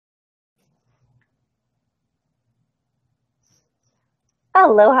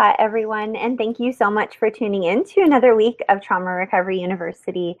Aloha, everyone, and thank you so much for tuning in to another week of Trauma Recovery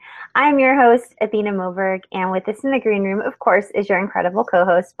University. I'm your host, Athena Moberg, and with us in the green room, of course, is your incredible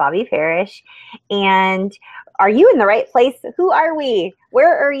co-host, Bobby Parrish. And are you in the right place? Who are we?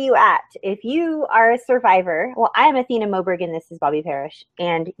 Where are you at? If you are a survivor, well, I am Athena Moberg, and this is Bobby Parrish.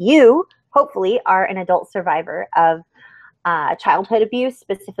 And you, hopefully, are an adult survivor of childhood abuse,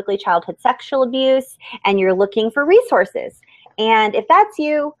 specifically childhood sexual abuse, and you're looking for resources. And if that's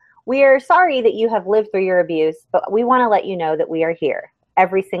you, we are sorry that you have lived through your abuse, but we want to let you know that we are here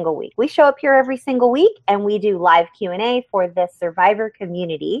every single week. We show up here every single week, and we do live Q&A for the survivor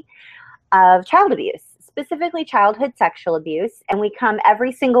community of child abuse, specifically childhood sexual abuse. And we come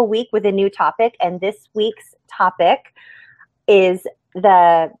every single week with a new topic, and this week's topic is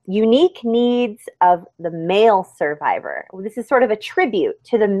the unique needs of the male survivor. This is sort of a tribute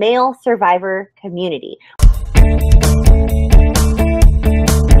to the male survivor community.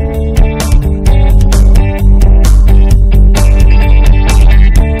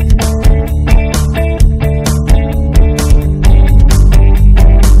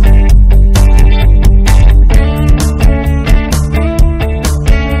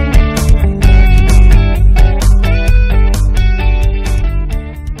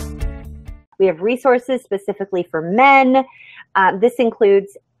 We have resources specifically for men. This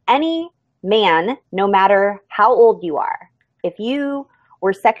includes any man, no matter how old you are. If you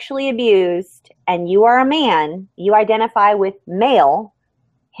were sexually abused and you are a man, you identify with male,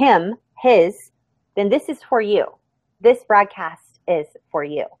 him, his, then this is for you. This broadcast is for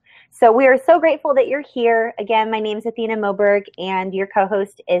you. So we are so grateful that you're here. Again, my name is Athena Moberg, and your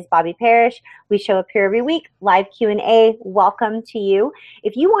co-host is Bobby Parrish. We show up here every week, live Q&A. Welcome to you.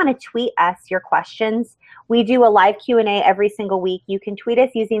 If you want to tweet us your questions, we do a live Q&A every single week. You can tweet us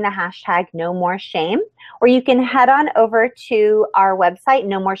using the hashtag #NoMoreShame, or you can head on over to our website,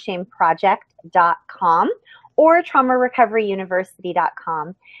 nomoreshameproject.com, or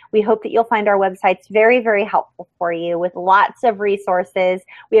traumarecoveryuniversity.com. We hope that you'll find our websites very, very helpful for you with lots of resources.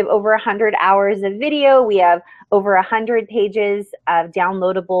 We have over 100 hours of video. We have over 100 pages of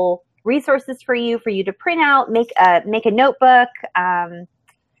downloadable resources for you to print out, make a notebook,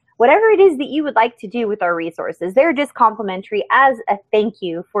 whatever it is that you would like to do with our resources. They're just complimentary as a thank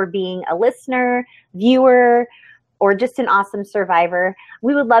you for being a listener, viewer, or just an awesome survivor.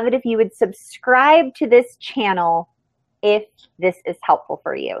 We would love it if you would subscribe to this channel if this is helpful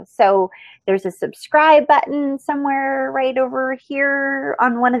for you. So there's a subscribe button somewhere right over here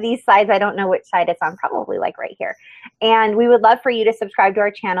on one of these sides. I don't know which side it's on, probably like right here. And we would love for you to subscribe to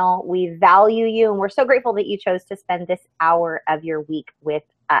our channel. We value you, and we're so grateful that you chose to spend this hour of your week with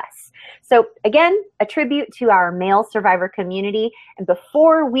us. So again, a tribute to our male survivor community. And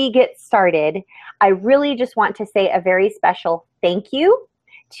before we get started, I really just want to say a very special thank you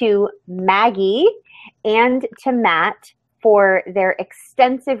to Maggie and to Matt for their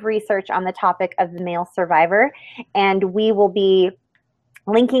extensive research on the topic of the male survivor. And we will be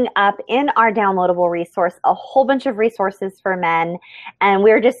linking up in our downloadable resource a whole bunch of resources for men, and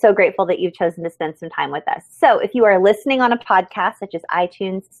we're just so grateful that you've chosen to spend some time with us. So if you are listening on a podcast such as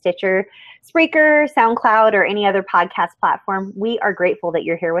iTunes, Stitcher, Spreaker, SoundCloud, or any other podcast platform, we are grateful that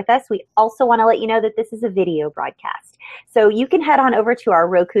you're here with us. We also want to let you know that this is a video broadcast. So you can head on over to our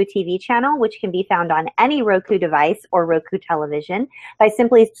Roku TV channel, which can be found on any Roku device or Roku television, by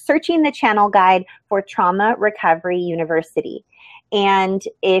simply searching the channel guide for Trauma Recovery University. And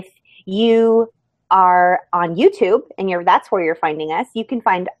if you are on YouTube and that's where you're finding us, you can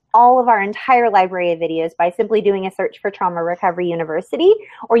find all of our entire library of videos by simply doing a search for Trauma Recovery University,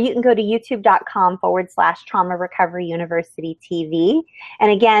 or you can go to youtube.com/Trauma Recovery University TV.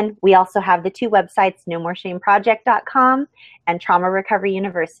 And again, we also have the two websites, nomoreshameproject.com and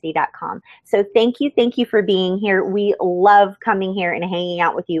traumarecoveryuniversity.com. So thank you for being here. We love coming here and hanging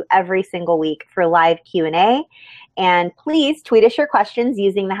out with you every single week for live Q&A. And please tweet us your questions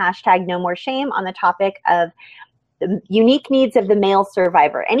using the hashtag #NoMoreShame on the topic of the unique needs of the male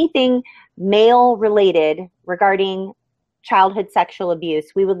survivor. Anything male related regarding childhood sexual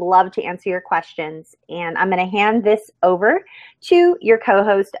abuse, we would love to answer your questions. And I'm going to hand this over to your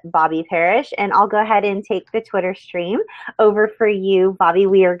co-host, Bobby Parrish, and I'll go ahead and take the Twitter stream over for you, Bobby.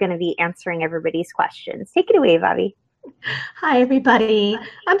 We are going to be answering everybody's questions. Take it away, Bobby. Hi, everybody.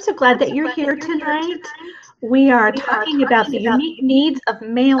 I'm so glad that you're here tonight. We are talking about the unique needs of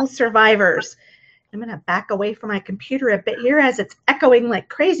male survivors. I'm going to back away from my computer a bit here as it's echoing like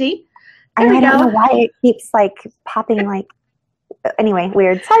crazy. I don't know why it keeps like popping like Anyway,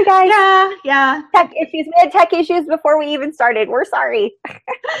 weird. Sorry, guys. Yeah. Tech issues. We had tech issues before we even started. We're sorry.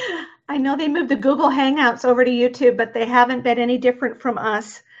 I know they moved the Google Hangouts over to YouTube, but they haven't been any different for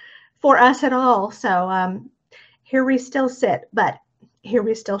us at all. So here we still sit, but here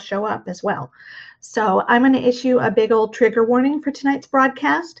we still show up as well. So I'm going to issue a big old trigger warning for tonight's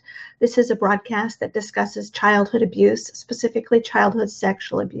broadcast. This is a broadcast that discusses childhood abuse, specifically childhood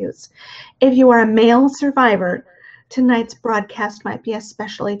sexual abuse. If you are a male survivor, tonight's broadcast might be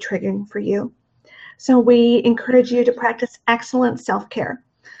especially triggering for you. So we encourage you to practice excellent self-care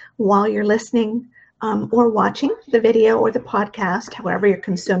while you're listening or watching the video or the podcast, however you're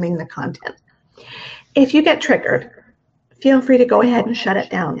consuming the content. If you get triggered, feel free to go ahead and shut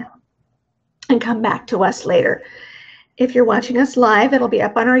it down and come back to us later. If you're watching us live, it'll be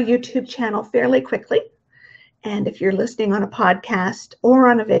up on our YouTube channel fairly quickly. And if you're listening on a podcast or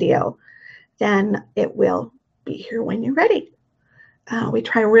on a video, then it will be here when you're ready. We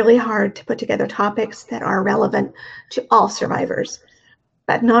try really hard to put together topics that are relevant to all survivors,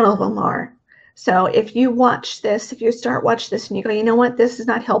 but not all of them are. So if you watch this, if you watch this and you go, you know what, this is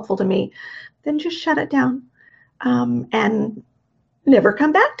not helpful to me, then just shut it down and never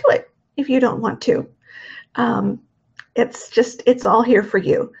come back to it if you don't want to. It's all here for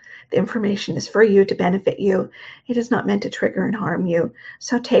you. The information is for you to benefit you. It is not meant to trigger and harm you.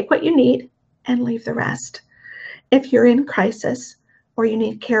 So take what you need and leave the rest. If you're in crisis or you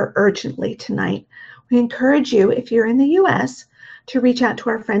need care urgently tonight, we encourage you, if you're in the U.S., to reach out to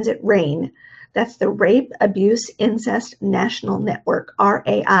our friends at RAINN. That's the Rape, Abuse, Incest National Network,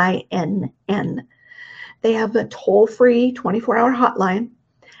 RAINN. They have a toll-free 24-hour hotline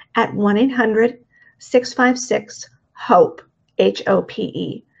at 1-800-656-HOPE,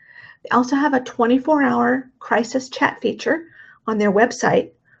 HOPE. They also have a 24-hour crisis chat feature on their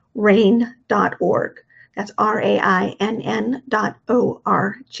website, rainn.org. That's RAINN.org.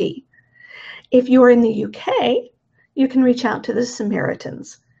 If you are in the UK, you can reach out to the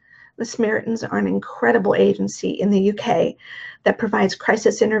Samaritans. The Samaritans are an incredible agency in the UK that provides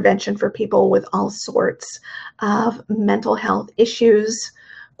crisis intervention for people with all sorts of mental health issues,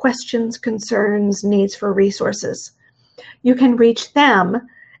 questions, concerns, needs for resources. You can reach them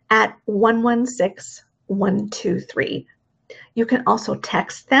at 116-123. You can also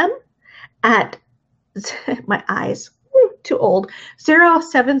text them at, my eyes, too old,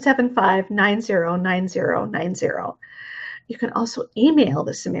 0775-909090. You can also email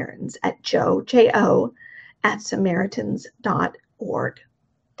the Samaritans at jo@samaritans.org.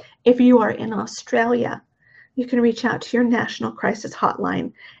 If you are in Australia, you can reach out to your National Crisis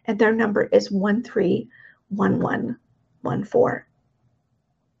Hotline, and their number is 131114.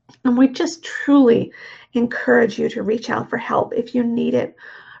 And we just truly encourage you to reach out for help if you need it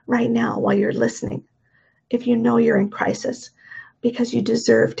right now while you're listening. If you know you're in crisis, because you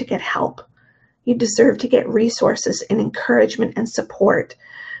deserve to get help. You deserve to get resources and encouragement and support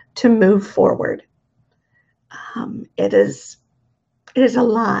to move forward. It is a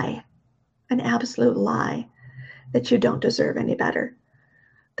lie, an absolute lie, that you don't deserve any better,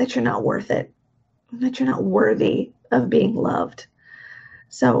 that you're not worth it, that you're not worthy of being loved.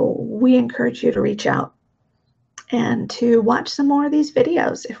 So we encourage you to reach out and to watch some more of these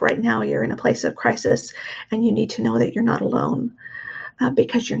videos if right now you're in a place of crisis and you need to know that you're not alone,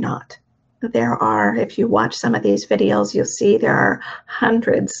 because you're not. There are, if you watch some of these videos, you'll see there are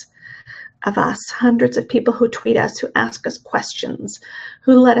hundreds of us, hundreds of people who tweet us, who ask us questions,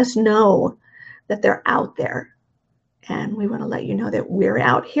 who let us know that they're out there. And we want to let you know that we're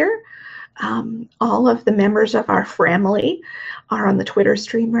out here. All of the members of our family are on the Twitter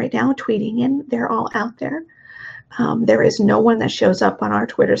stream right now, tweeting in. They're all out there. There is no one that shows up on our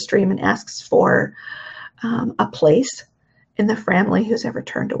Twitter stream and asks for a place in the family who's ever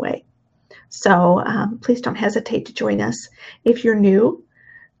turned away. So please don't hesitate to join us. If you're new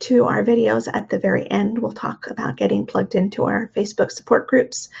to our videos, at the very end, we'll talk about getting plugged into our Facebook support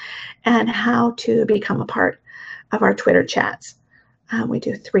groups and how to become a part of our Twitter chats. We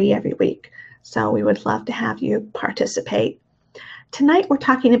do 3 every week, so we would love to have you participate. Tonight, we're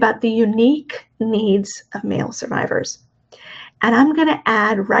talking about the unique needs of male survivors. And I'm going to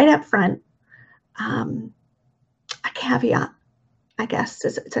add right up front a caveat, I guess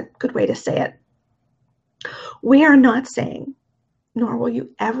it's a good way to say it. We are not saying, nor will you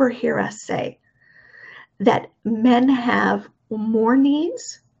ever hear us say, that men have more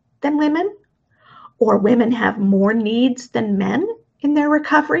needs than women, or women have more needs than men in their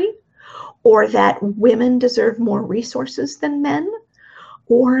recovery, or that women deserve more resources than men,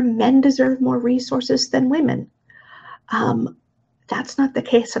 or men deserve more resources than women. That's not the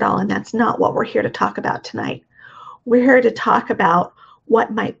case at all, and that's not what we're here to talk about tonight. We're here to talk about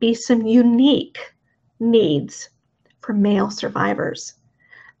what might be some unique needs for male survivors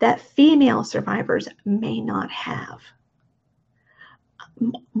that female survivors may not have.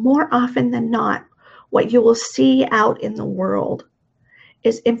 More often than not, what you will see out in the world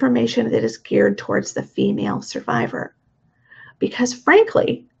is information that is geared towards the female survivor. Because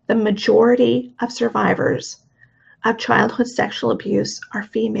frankly, the majority of survivors of childhood sexual abuse are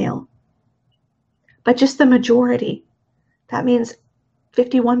female. But just the majority, that means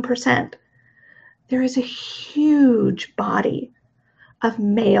 51%. There is a huge body of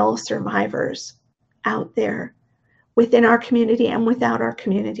male survivors out there within our community and without our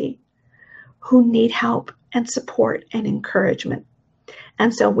community who need help and support and encouragement.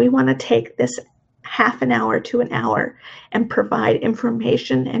 And so we want to take this half an hour to an hour and provide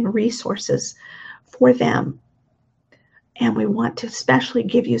information and resources for them. And we want to especially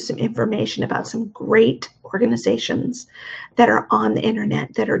give you some information about some great organizations that are on the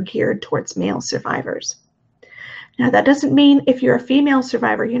internet that are geared towards male survivors. Now, that doesn't mean if you're a female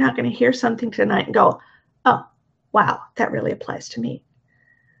survivor, you're not going to hear something tonight and go, oh, wow, that really applies to me.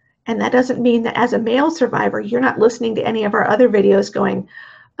 And that doesn't mean that as a male survivor, you're not listening to any of our other videos going,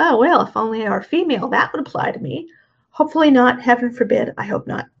 oh, well, if only I were female, that would apply to me. Hopefully not, heaven forbid, I hope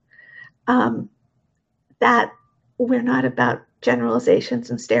not. That we're not about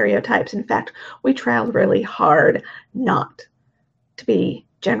generalizations and stereotypes. In fact, we tried really hard not to be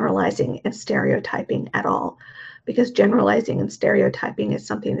generalizing and stereotyping at all, because generalizing and stereotyping is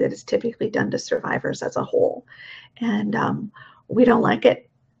something that is typically done to survivors as a whole. And we don't like it,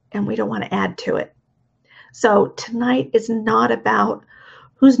 and we don't want to add to it. So tonight is not about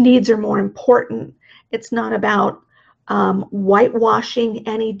whose needs are more important. It's not about whitewashing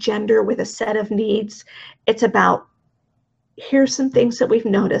any gender with a set of needs. It's about, here's some things that we've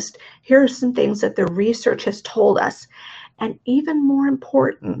noticed. Here are some things that the research has told us. And even more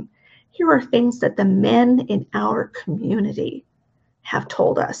important, here are things that the men in our community have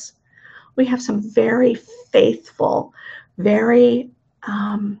told us. We have some very faithful, very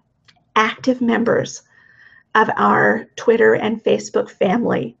active members of our Twitter and Facebook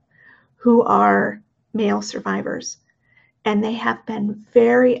family who are male survivors. And they have been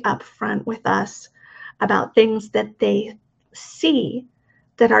very upfront with us about things that they see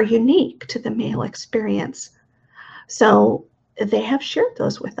that are unique to the male experience. So they have shared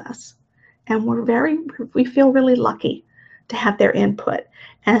those with us. And we feel really lucky to have their input.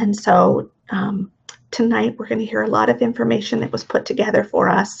 And so tonight we're going to hear a lot of information that was put together for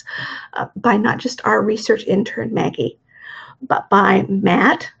us by not just our research intern, Maggie, but by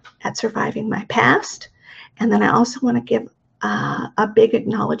Matt at Surviving My Past. And then I also want to give a big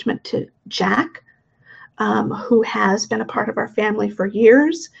acknowledgement to Jack, who has been a part of our family for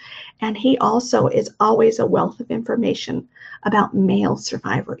years. And he also is always a wealth of information about male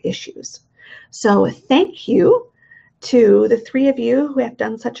survivor issues. So thank you to the three of you who have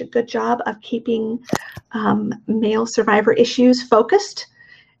done such a good job of keeping male survivor issues focused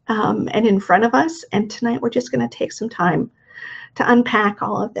and in front of us. And tonight we're just going to take some time to unpack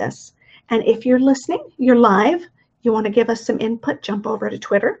all of this. And if you're listening, you're live, you want to give us some input, jump over to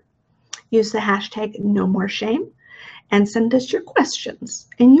Twitter, use the hashtag #NoMoreShame, and send us your questions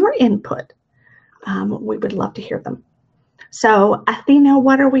and your input. We would love to hear them. So Athena,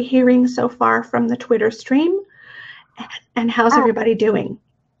 what are we hearing so far from the Twitter stream? And how's everybody doing?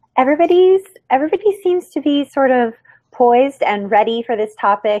 Everybody seems to be sort of poised and ready for this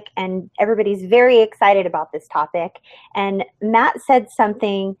topic, and everybody's very excited about this topic. And Matt said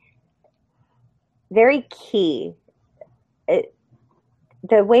something very key.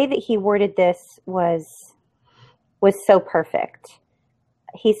 The way that he worded this was so perfect.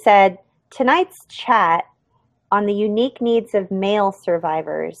 He said, tonight's chat on the unique needs of male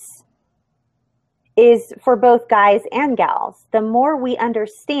survivors is for both guys and gals. The more we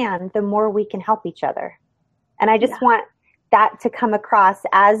understand, the more we can help each other. And I just want that to come across,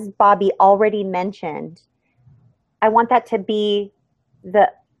 as Bobby already mentioned. I want that to be the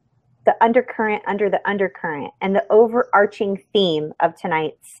undercurrent under the undercurrent and the overarching theme of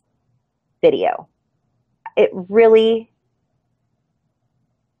tonight's video. It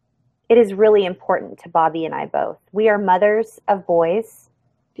is really important to Bobby and I both. We are mothers of boys.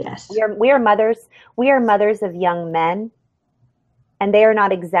 Yes. We are mothers of young men, and they are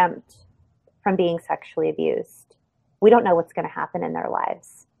not exempt from being sexually abused. We don't know what's going to happen in their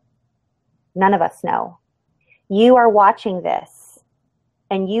lives. None of us know. You are watching this,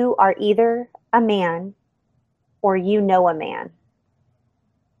 and you are either a man or you know a man.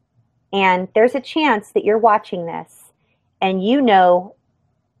 And there's a chance that you're watching this and you know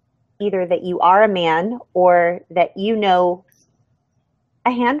either that you are a man or that you know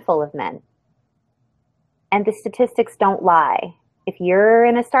a handful of men. And the statistics don't lie. If you're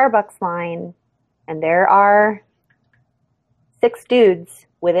in a Starbucks line and there are 6 dudes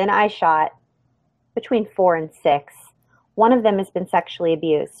within eyeshot, between 4 and 6, one of them has been sexually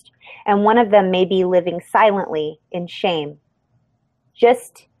abused. And one of them may be living silently in shame,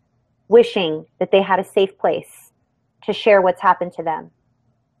 just wishing that they had a safe place to share what's happened to them.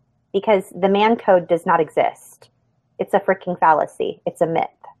 Because the man code does not exist. It's a freaking fallacy. It's a myth.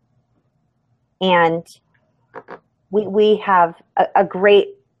 And we have a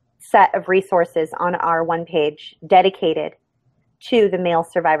great set of resources on our one page dedicated to the male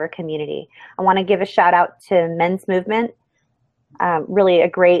survivor community. I want to give a shout out to Men's Movement. Really a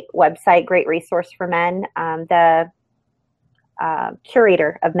great website, great resource for men. The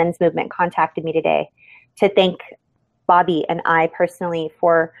curator of Men's Movement contacted me today to thank Bobby and I personally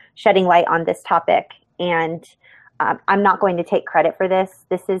for shedding light on this topic. And I'm not going to take credit for this.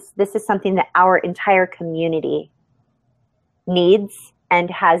 This is something that our entire community needs and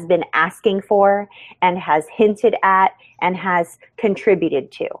has been asking for and has hinted at and has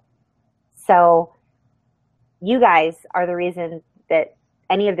contributed to. So you guys are the reason that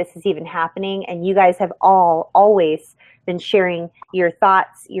any of this is even happening, and you guys have always been sharing your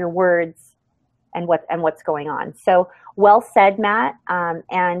thoughts, your words, and what's going on. So well said, Matt.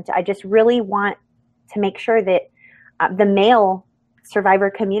 And I just really want to make sure that the male survivor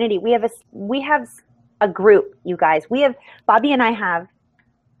community, we have a group, you guys. Bobby and I have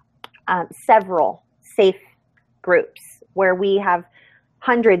several safe groups where we have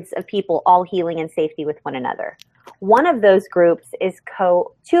hundreds of people all healing in safety with one another. One of those groups is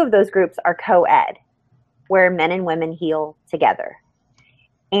two of those groups are co-ed, where men and women heal together.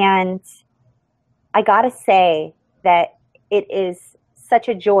 And I gotta say that it is such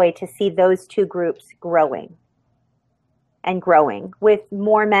a joy to see those two groups growing with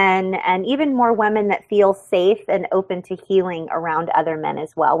more men and even more women that feel safe and open to healing around other men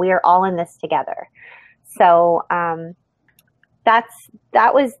as well. We are all in this together. So that's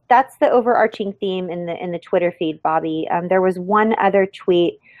the overarching theme in the Twitter feed, Bobby. There was one other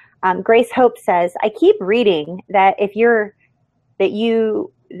tweet. Grace Hope says, I keep reading that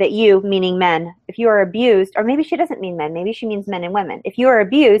you, meaning men, if you are abused, or maybe she doesn't mean men, maybe she means men and women. If you are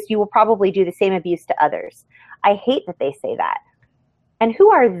abused, you will probably do the same abuse to others. I hate that they say that. And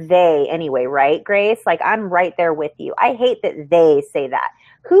who are they anyway, right, Grace? Like, I'm right there with you. I hate that they say that.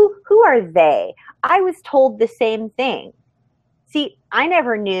 Who are they? I was told the same thing. See, I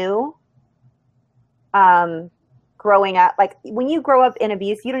never knew growing up, like when you grow up in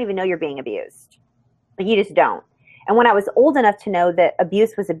abuse, you don't even know you're being abused. Like, you just don't. And when I was old enough to know that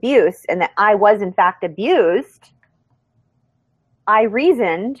abuse was abuse and that I was in fact abused, I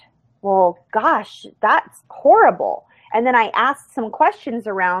reasoned, well, gosh, that's horrible. And then I asked some questions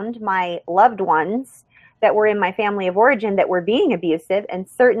around my loved ones that were in my family of origin that were being abusive, and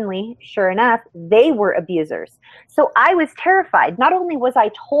certainly, sure enough, they were abusers. So I was terrified. Not only was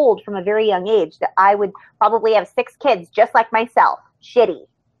I told from a very young age that I would probably have 6 kids just like myself, shitty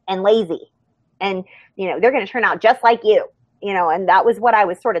and lazy, and they're going to turn out just like you, and that was what I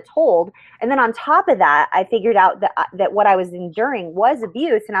was sort of told. And then on top of that, I figured out that what I was enduring was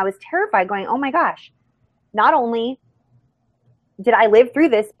abuse, and I was terrified, going, oh my gosh, not only did I live through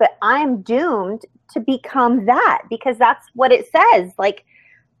this, but I'm doomed to become that, because that's what it says. Like,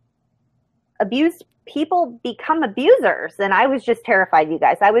 abused people become abusers. And I was just terrified, you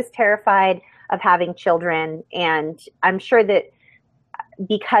guys. I was terrified of having children. And I'm sure that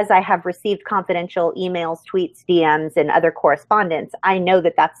because I have received confidential emails, tweets, DMs, and other correspondence, I know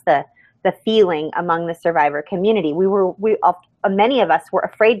that that's the feeling among the survivor community. Many of us were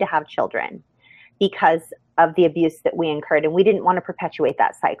afraid to have children because of the abuse that we incurred, and we didn't want to perpetuate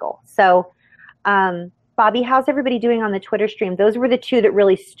that cycle. So, Bobby, how's everybody doing on the Twitter stream? Those were the two that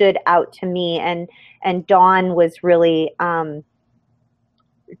really stood out to me, and Dawn was really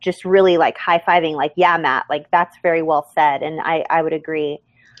just really like high-fiving, like, yeah, Matt, like, that's very well said, and I would agree.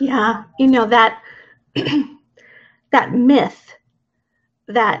 Yeah, that that myth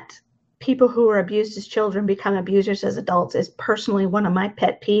that people who are abused as children become abusers as adults is personally one of my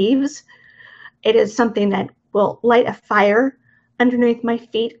pet peeves. It is something that will light a fire underneath my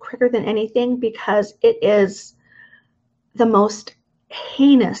feet quicker than anything, because it is the most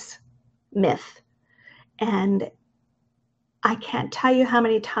heinous myth. And I can't tell you how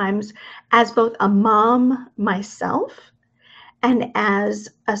many times, as both a mom myself and as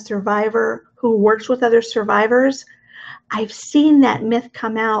a survivor who works with other survivors, I've seen that myth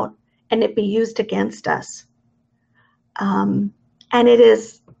come out and it be used against us. And it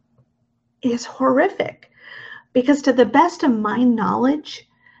is is horrific, because to the best of my knowledge,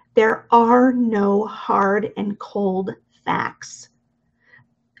 there are no hard and cold facts.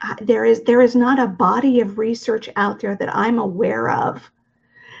 There is not a body of research out there that I'm aware of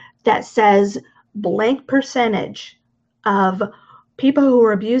that says blank percentage of people who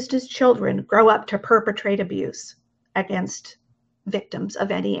were abused as children grow up to perpetrate abuse against victims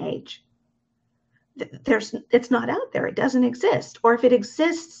of any age. It's not out there. It doesn't exist. Or if it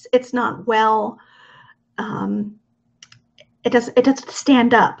exists, it's not well, it doesn't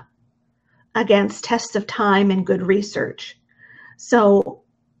stand up against tests of time and good research. So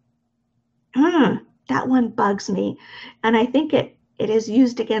that one bugs me. And I think it is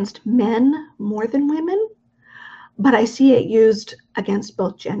used against men more than women, but I see it used against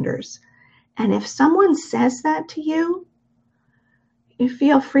both genders. And if someone says that to you, you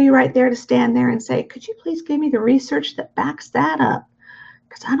feel free right there to stand there and say, could you please give me the research that backs that up?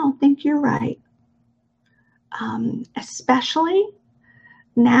 Because I don't think you're right. Especially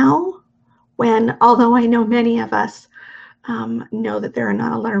now when, although I know many of us know that there are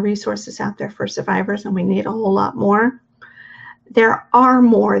not a lot of resources out there for survivors and we need a whole lot more, there are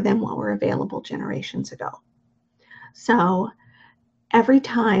more than what were available generations ago. So every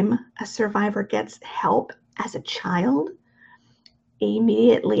time a survivor gets help as a child,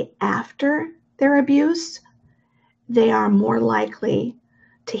 immediately after their abuse, they are more likely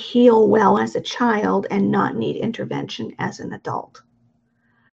to heal well as a child and not need intervention as an adult.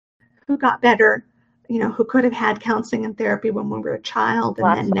 Who got better, who could have had counseling and therapy when we were a child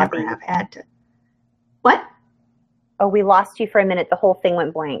and then never have had to. What? Oh, we lost you for a minute. The whole thing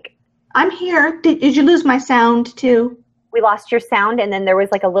went blank. I'm here. Did you lose my sound too? We lost your sound, and then there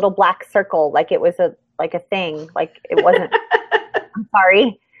was like a little black circle, like it was a thing, like it wasn't. I'm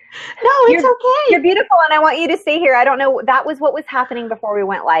sorry. No, it's okay. You're beautiful, and I want you to stay here. I don't know. That was what was happening before we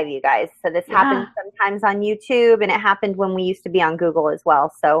went live, you guys. So this happens sometimes on YouTube, and it happened when we used to be on Google as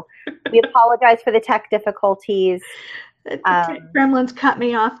well. So we apologize for the tech difficulties. Gremlins cut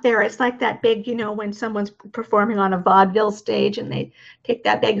me off there. It's like that big, when someone's performing on a vaudeville stage and they take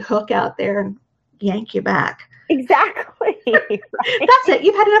that big hook out there and yank you back. Exactly. Right. That's it.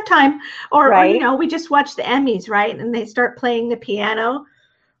 You've had enough time. Or, we just watched the Emmys, right? And they start playing the piano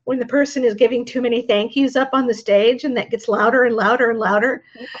when the person is giving too many thank yous up on the stage, and that gets louder and louder and louder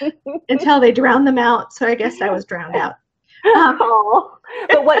until they drown them out. So I guess I was drowned out.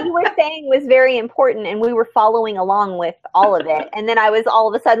 But what you were saying was very important, and we were following along with all of it. And then I was all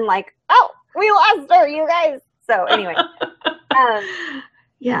of a sudden like, oh, we lost her, you guys. So anyway.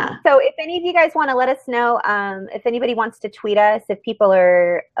 Yeah. So if any of you guys want to let us know, if anybody wants to tweet us, if people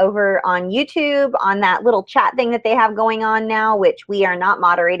are over on YouTube on that little chat thing that they have going on now, which we are not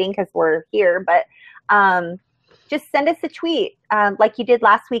moderating because we're here, but just send us a tweet like you did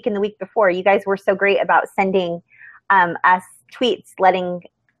last week and the week before. You guys were so great about sending us tweets, letting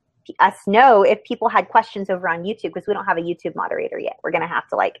us know if people had questions over on YouTube, because we don't have a YouTube moderator yet. We're going to have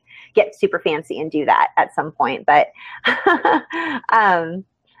to get super fancy and do that at some point. But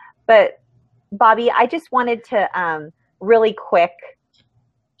but Bobby, I just wanted to really quick,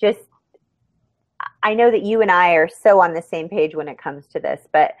 I know that you and I are so on the same page when it comes to this,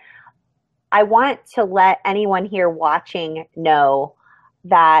 but I want to let anyone here watching know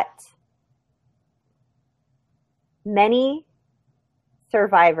that many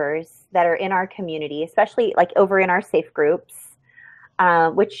survivors that are in our community, especially over in our safe groups,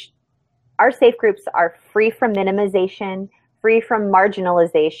 which our safe groups are free from minimization, free from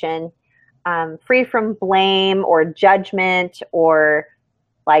marginalization, free from blame or judgment or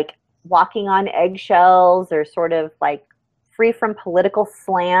walking on eggshells, or sort of free from political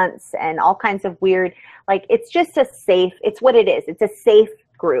slants and all kinds of weird, it's just it's what it is. It's a safe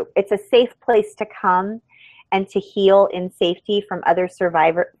group. It's a safe place to come and to heal in safety from other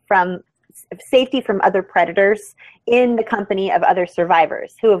safety from other predators, in the company of other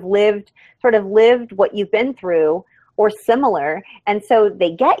survivors who have lived what you've been through or similar. And so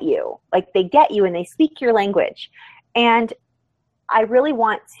they get you, and they speak your language. And I really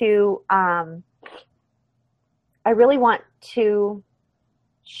want to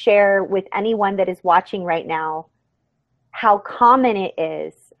share with anyone that is watching right now how common it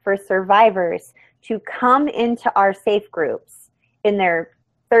is for survivors to come into our safe groups in their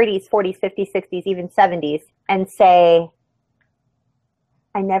 30s, 40s, 50s, 60s, even 70s, and say,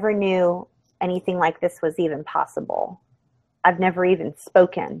 I never knew anything like this was even possible. I've never even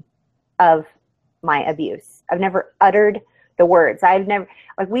spoken of my abuse. I've never uttered the words.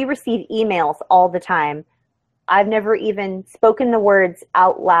 We receive emails all the time. I've never even spoken the words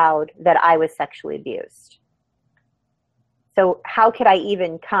out loud that I was sexually abused. So how could I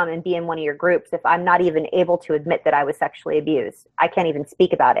even come and be in one of your groups if I'm not even able to admit that I was sexually abused? I can't even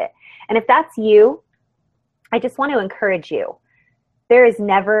speak about it. And if that's you, I just want to encourage you. There is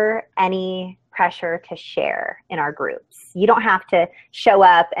never any pressure to share in our groups. You don't have to show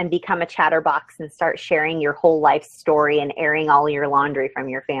up and become a chatterbox and start sharing your whole life story and airing all your laundry from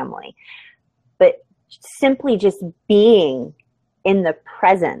your family. But simply just being in the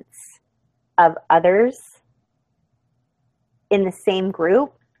presence of others in the same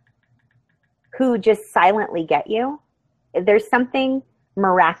group who just silently get you, there's something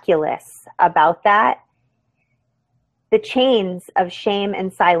miraculous about that. The chains of shame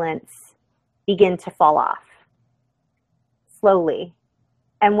and silence begin to fall off slowly.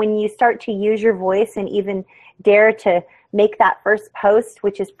 And when you start to use your voice and even dare to make that first post,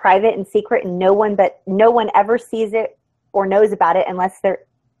 which is private and secret, and no one ever sees it or knows about it unless they're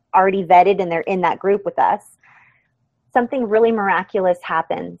already vetted and they're in that group with us, something really miraculous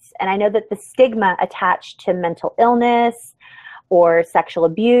happens. And I know that the stigma attached to mental illness or sexual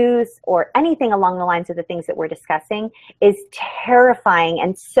abuse or anything along the lines of the things that we're discussing is terrifying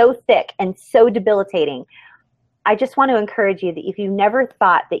and so thick and so debilitating. I just want to encourage you that if you never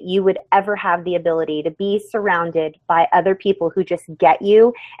thought that you would ever have the ability to be surrounded by other people who just get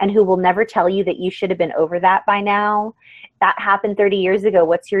you and who will never tell you that you should have been over that by now, that happened 30 years ago.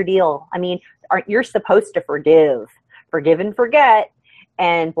 What's your deal? I mean, you're supposed to forgive and forget,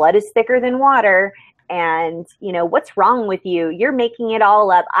 and blood is thicker than water. And, you know, what's wrong with you? You're making it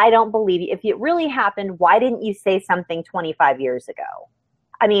all up. I don't believe you. If it really happened, why didn't you say something 25 years ago?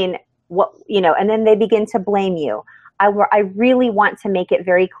 I mean, what, you know, and then they begin to blame you. I really want to make it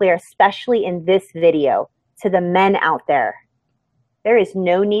very clear, especially in this video, to the men out there. There is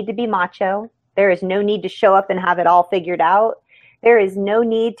no need to be macho. There is no need to show up and have it all figured out. There is no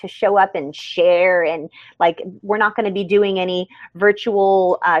need to show up and share, and like, we're not going to be doing any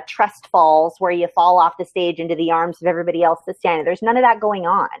virtual trust falls where you fall off the stage into the arms of everybody else that's standing. There's none of that going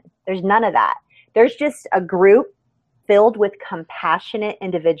on. There's none of that. There's just a group filled with compassionate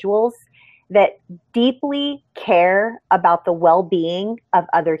individuals that deeply care about the well-being of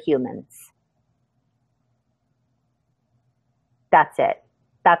other humans. That's it.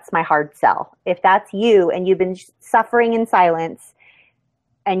 That's my hard sell. If that's you and you've been suffering in silence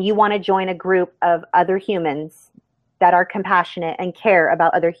and you want to join a group of other humans that are compassionate and care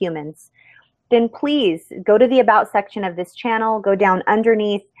about other humans, then please go to the About section of this channel, go down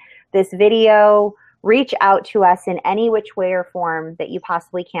underneath this video, reach out to us in any which way or form that you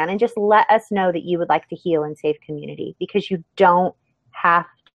possibly can, and just let us know that you would like to heal and save community, because you don't have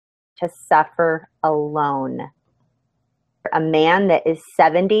to suffer alone. A man that is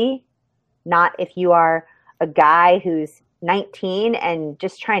 70, not if you are a guy who's 19 and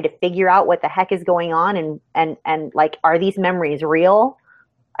just trying to figure out what the heck is going on and like, are these memories real?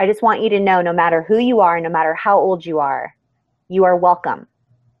 I just want you to know, no matter who you are, no matter how old you are welcome.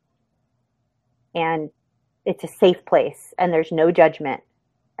 And it's a safe place, and there's no judgment,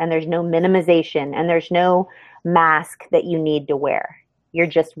 and there's no minimization, and there's no mask that you need to wear. You're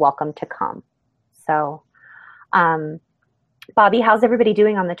just welcome to come. So, Bobby, how's everybody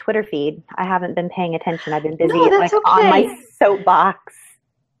doing on the Twitter feed? I haven't been paying attention. I've been busy on my soapbox.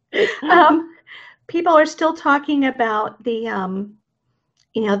 People are still talking about the,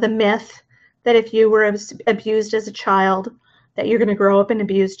 the myth that if you were abused as a child, that you're going to grow up and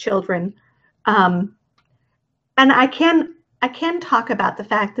abuse children. And I can talk about the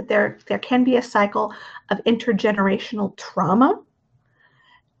fact that there can be a cycle of intergenerational trauma,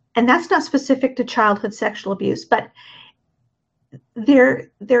 and that's not specific to childhood sexual abuse, but there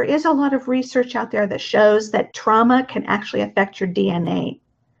is a lot of research out there that shows that trauma can actually affect your DNA,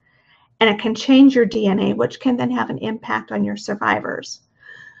 and it can change your DNA, which can then have an impact on your survivors.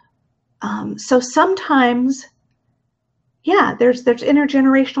 So sometimes, yeah, there's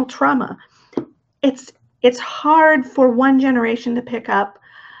intergenerational trauma. It's hard for one generation to pick up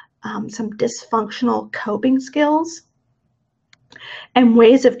some dysfunctional coping skills and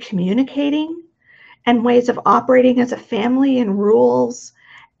ways of communicating and ways of operating as a family, and rules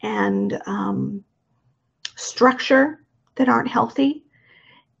and structure that aren't healthy.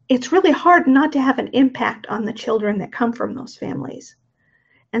 It's really hard not to have an impact on the children that come from those families.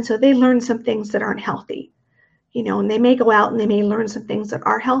 And so they learn some things that aren't healthy, and they may go out and they may learn some things that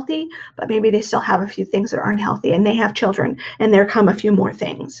are healthy, but maybe they still have a few things that aren't healthy, and they have children and there come a few more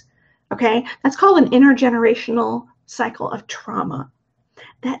things. Okay, that's called an intergenerational cycle of trauma.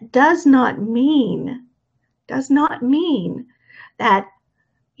 That does not mean that,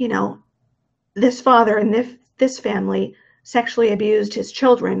 this father in this family sexually abused his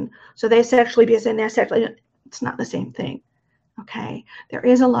children, so they sexually abused and they're sexually. It's not the same thing. Okay, there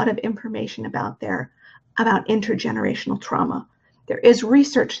is a lot of information about intergenerational trauma. There is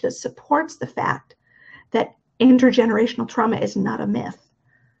research that supports the fact that intergenerational trauma is not a myth.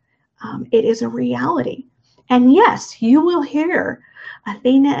 It is a reality. And yes, you will hear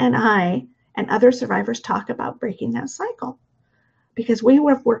Athena and I and other survivors talk about breaking that cycle, because we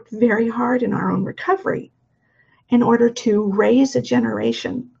have worked very hard in our own recovery in order to raise a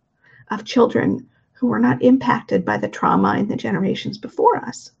generation of children who were not impacted by the trauma in the generations before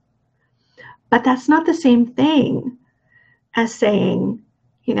us. But that's not the same thing as saying,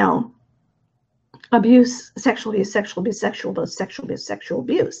 abuse, sexual abuse, sexual abuse, sexual abuse, sexual abuse, sexual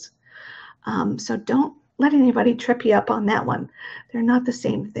abuse. So don't let anybody trip you up on that one. They're not the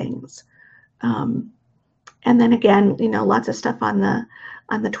same things. And then again, lots of stuff on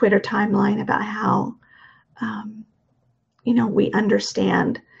the Twitter timeline about how, we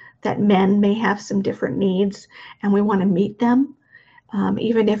understand that men may have some different needs and we want to meet them,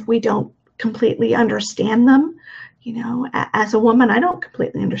 even if we don't completely understand them. As a woman, I don't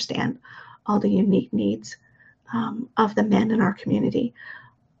completely understand all the unique needs of the men in our community,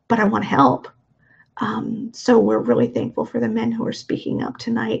 but I want to help. So we're really thankful for the men who are speaking up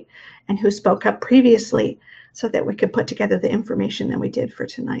tonight and who spoke up previously so that we could put together the information that we did for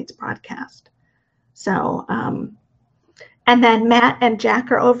tonight's broadcast. So, and then Matt and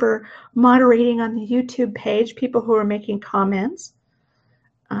Jack are over moderating on the YouTube page, people who are making comments.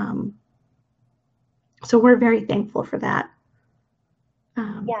 So we're very thankful for that.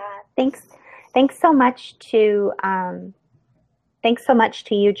 Yeah, thanks so much to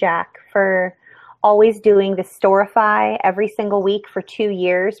you, Jack, for always doing the Storify every single week for 2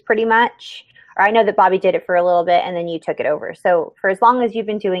 years, pretty much. Or I know that Bobby did it for a little bit and then you took it over. So for as long as you've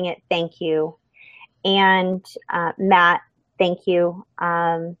been doing it, thank you. And Matt, thank you.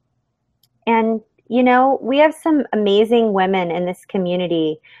 And we have some amazing women in this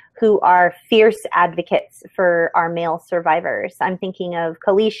community who are fierce advocates for our male survivors. I'm thinking of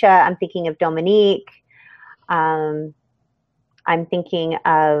Kalisha. I'm thinking of Dominique. I'm thinking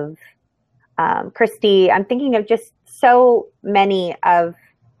of Christy. I'm thinking of just so many of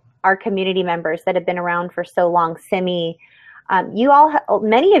our community members that have been around for so long. Simi,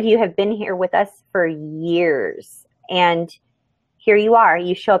 many of you have been here with us for years, and here you are.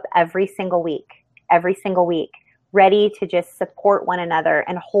 You show up every single week, ready to just support one another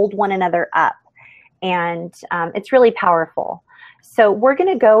and hold one another up. And it's really powerful. So we're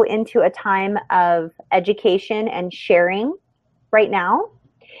going to go into a time of education and sharing right now.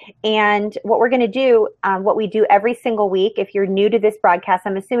 And what we're going to do, what we do every single week, if you're new to this broadcast,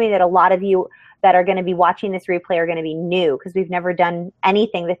 I'm assuming that a lot of you that are going to be watching this replay are going to be new because we've never done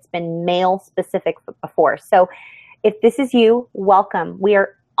anything that's been male specific before. So if this is you, welcome. We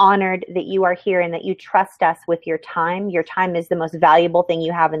are honored that you are here and that you trust us with your time. Your time is the most valuable thing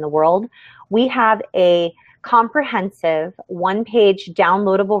you have in the world. We have a comprehensive one-page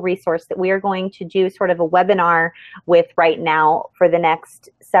downloadable resource that we are going to do sort of a webinar with right now for the next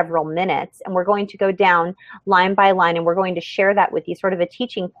several minutes. And we're going to go down line by line and we're going to share that with you, sort of a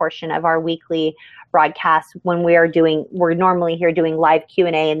teaching portion of our weekly broadcast when we're normally here doing live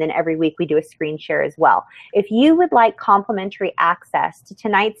Q&A, and then every week we do a screen share as well. If you would like complimentary access to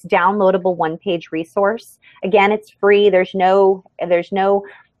tonight's downloadable one-page resource, again, it's free. There's no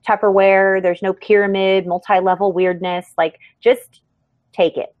Tupperware, there's no pyramid, multi-level weirdness. Like, just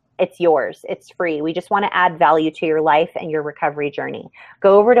take it. It's yours. It's free. We just want to add value to your life and your recovery journey.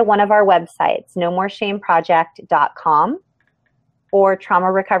 Go over to one of our websites, nomoreshameproject.com or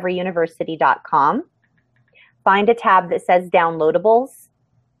traumarecoveryuniversity.com. Find a tab that says downloadables.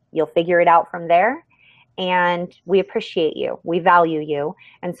 You'll figure it out from there. And we appreciate you. We value you.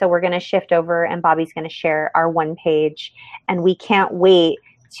 And so we're going to shift over and Bobby's going to share our one page. And we can't wait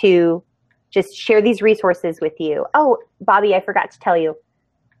to just share these resources with you. Oh, Bobby, I forgot to tell you.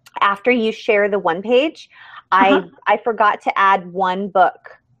 After you share the one page, I forgot to add one book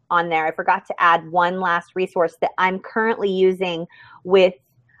on there. I forgot to add one last resource that I'm currently using with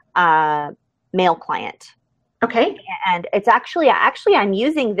a male client. Okay. And it's actually I'm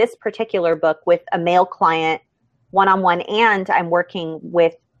using this particular book with a male client one-on-one, and I'm working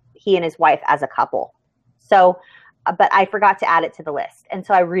with he and his wife as a couple. So, but I forgot to add it to the list. And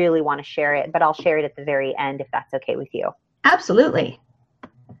so I really want to share it, but I'll share it at the very end if that's okay with you. Absolutely.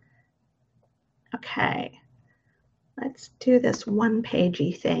 Okay. Let's do this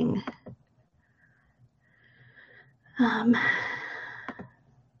one-pagey thing.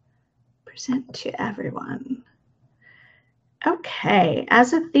 Present to everyone. Okay,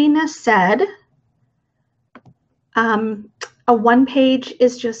 as Athena said, a one page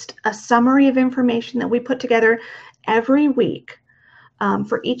is just a summary of information that we put together every week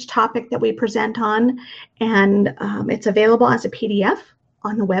for each topic that we present on, and it's available as a PDF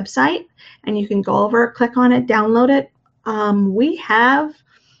on the website, and you can go over, click on it, download it. We have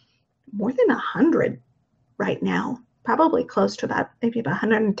more than 100 right now, probably close to about maybe about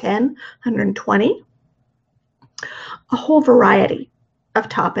 110, 120, a whole variety of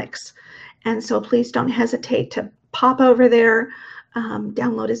topics. And so please don't hesitate to pop over there,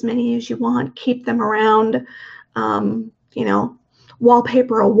 download as many as you want, keep them around, you know,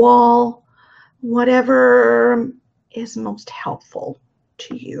 wallpaper a wall, whatever is most helpful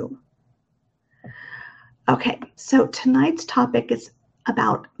to you. Okay, so tonight's topic is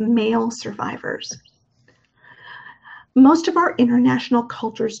about male survivors. Most of our international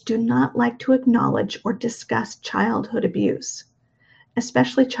cultures do not like to acknowledge or discuss childhood abuse,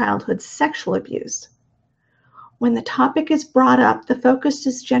 especially childhood sexual abuse. When the topic is brought up, the focus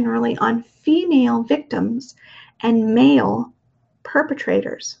is generally on female victims and male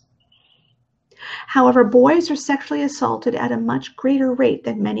perpetrators. However, boys are sexually assaulted at a much greater rate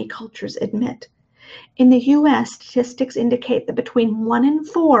than many cultures admit. In the US, statistics indicate that between 1 in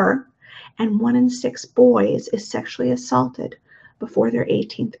 4 and 1 in 6 boys is sexually assaulted before their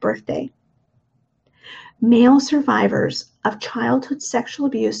 18th birthday. Male survivors of childhood sexual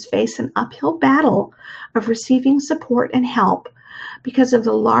abuse face an uphill battle of receiving support and help because of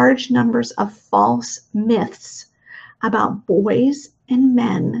the large numbers of false myths about boys and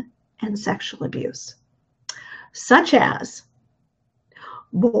men and sexual abuse, such as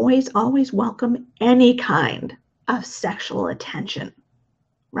boys always welcome any kind of sexual attention,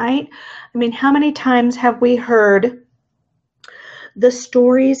 right? I mean, how many times have we heard the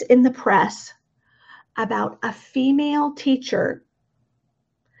stories in the press about a female teacher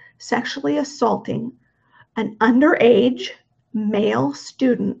sexually assaulting an underage male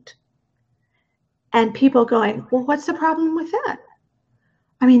student, and people going, well, what's the problem with that?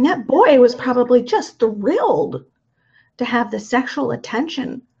 I mean, that boy was probably just thrilled to have the sexual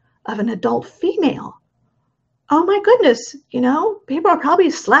attention of an adult female. Oh my goodness, you know, people are probably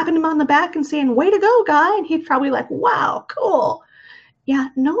slapping him on the back and saying, way to go, guy. And he's probably like, wow, cool. Yeah,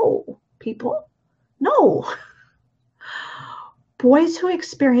 no, people, no. Boys who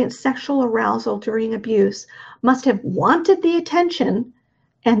experience sexual arousal during abuse must have wanted the attention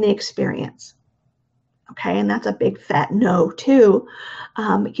and the experience. Okay, and that's a big fat no too.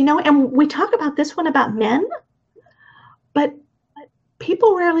 You know, and we talk about this one about men, but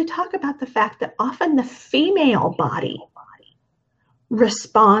people rarely talk about the fact that often the female body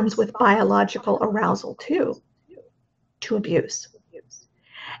responds with biological arousal too to abuse.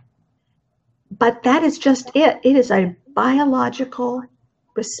 But that is just it. It is a biological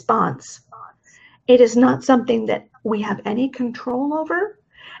response. It is not something that we have any control over,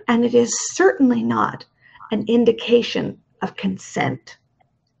 and it is certainly not an indication of consent.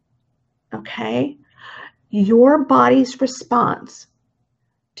 Okay? Your body's response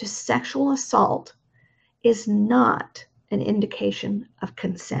to sexual assault is not an indication of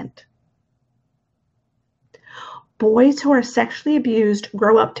consent. Boys who are sexually abused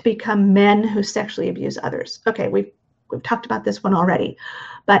grow up to become men who sexually abuse others. Okay, we've talked about this one already,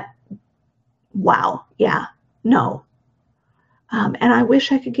 but wow, yeah, no. And I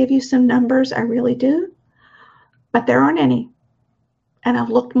wish I could give you some numbers, I really do, but there aren't any. And I've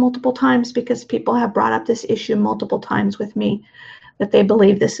looked multiple times because people have brought up this issue multiple times with me that they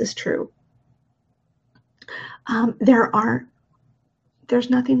believe this is true. There's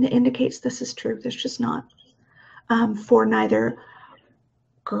nothing that indicates this is true. There's just not. For neither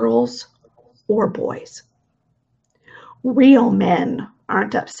girls or boys. Real men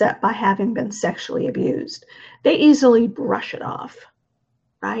aren't upset by having been sexually abused. They easily brush it off,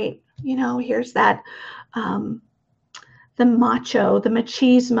 right? You know, here's that, the macho, the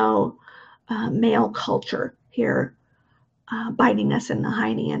machismo male culture here biting us in the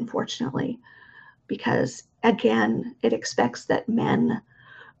hiney, unfortunately, because again, it expects that men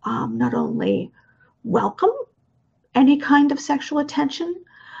not only welcome any kind of sexual attention,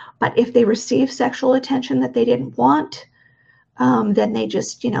 but if they receive sexual attention that they didn't want, then they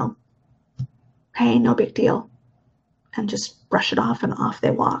just, you know, hey, no big deal, and just brush it off and off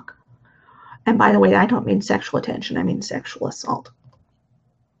they walk. And by the way, I don't mean sexual attention, I mean sexual assault.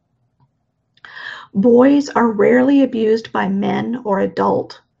 Boys are rarely abused by men or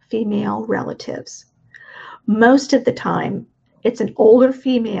adult female relatives. Most of the time, it's an older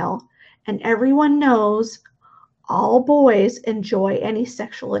female, and everyone knows all boys enjoy any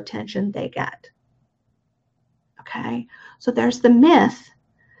sexual attention they get. Okay, so there's the myth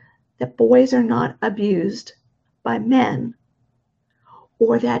that boys are not abused by men,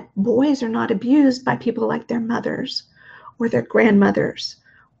 or that boys are not abused by people like their mothers or their grandmothers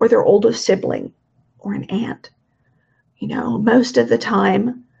or their oldest sibling or an aunt. Most of the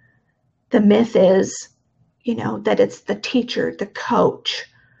time, the myth is, that it's the teacher, the coach,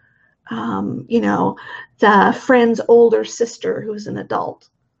 the friend's older sister who's an adult,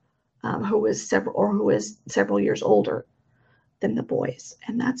 who is several years older than the boys.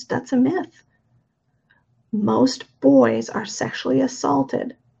 And that's a myth. Most boys are sexually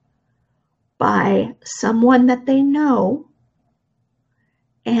assaulted by someone that they know,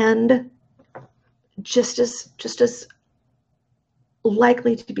 and just as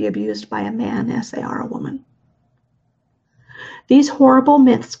likely to be abused by a man as they are a woman. These horrible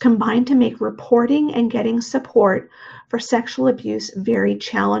myths combine to make reporting and getting support for sexual abuse very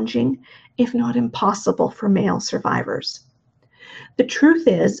challenging, if not impossible, for male survivors. The truth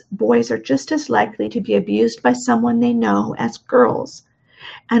is, boys are just as likely to be abused by someone they know as girls,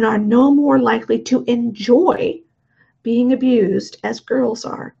 and are no more likely to enjoy being abused as girls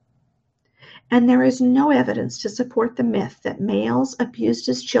are. And there is no evidence to support the myth that males abused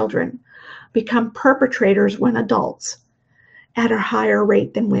as children become perpetrators when adults at a higher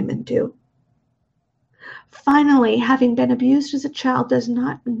rate than women do. Finally, having been abused as a child does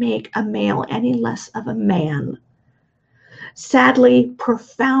not make a male any less of a man. Sadly,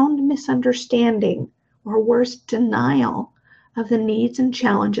 profound misunderstanding, or worse, denial of the needs and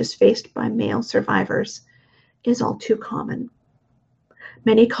challenges faced by male survivors is all too common.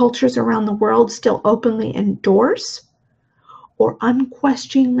 Many cultures around the world still openly endorse or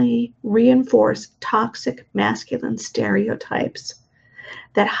unquestioningly reinforce toxic masculine stereotypes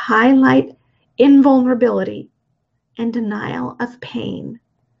that highlight invulnerability and denial of pain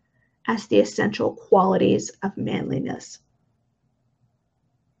as the essential qualities of manliness.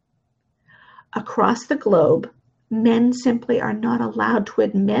 Across the globe, men simply are not allowed to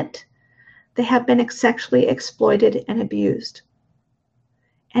admit they have been sexually exploited and abused.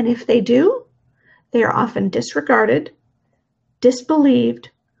 And if they do, they are often disregarded, disbelieved,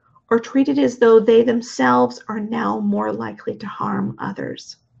 or treated as though they themselves are now more likely to harm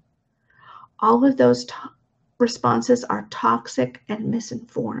others. All of those responses are toxic and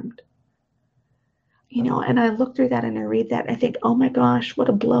misinformed. And I look through that and I read that, I think, oh my gosh, what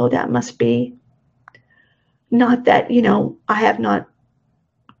a blow that must be. Not that, I have not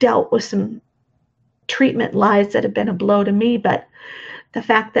dealt with some treatment lies that have been a blow to me, but the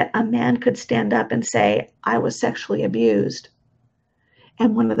fact that a man could stand up and say, I was sexually abused.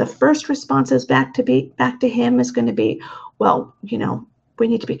 And one of the first responses back to him is going to be, well, we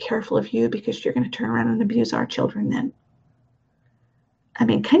need to be careful of you because you're going to turn around and abuse our children then. I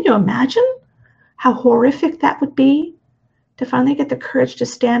mean, can you imagine how horrific that would be to finally get the courage to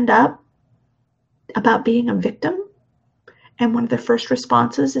stand up about being a victim? And one of the first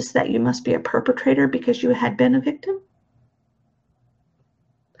responses is that you must be a perpetrator because you had been a victim?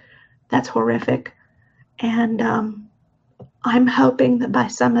 That's horrific. And I'm hoping that by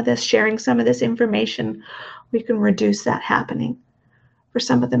sharing some of this information, we can reduce that happening for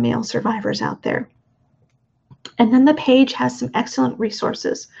some of the male survivors out there. And then the page has some excellent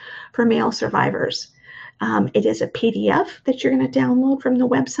resources for male survivors. It is a PDF that you're going to download from the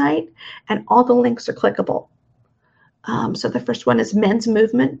website, and all the links are clickable. So the first one is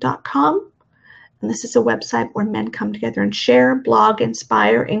mensmovement.com. And this is a website where men come together and share, blog,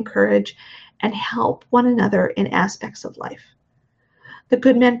 inspire, encourage, and help one another in aspects of life. The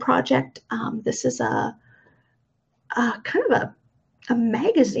Good Men Project, this is a kind of a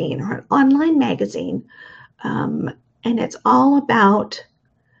magazine or an online magazine, and it's all about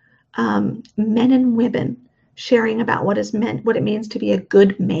men and women sharing about what it means to be a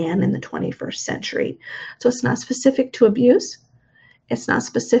good man in the 21st century. So it's not specific to abuse. It's not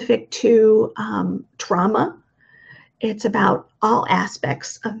specific to trauma. It's about all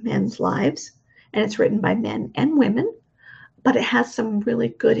aspects of men's lives, and it's written by men and women, but it has some really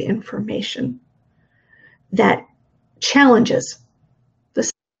good information that challenges the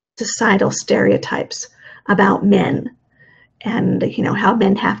societal stereotypes about men and how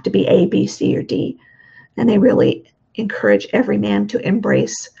men have to be A, B, C, or D. And they really encourage every man to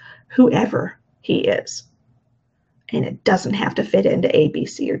embrace whoever he is. And it doesn't have to fit into A, B,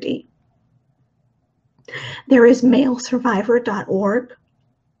 C, or D. There is malesurvivor.org.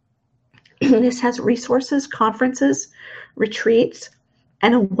 This has resources, conferences, retreats,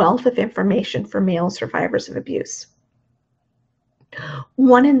 and a wealth of information for male survivors of abuse.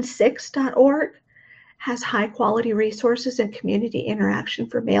 1in6.org has high-quality resources and community interaction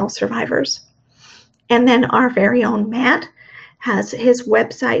for male survivors. And then our very own Matt has his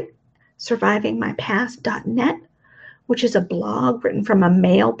website, survivingmypast.net, which is a blog written from a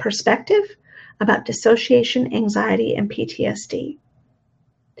male perspective about dissociation, anxiety, and PTSD.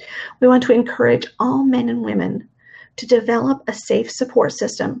 We want to encourage all men and women to develop a safe support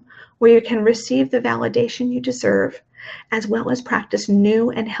system where you can receive the validation you deserve, as well as practice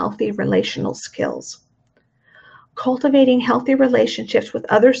new and healthy relational skills. Cultivating healthy relationships with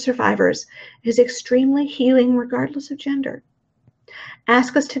other survivors is extremely healing regardless of gender.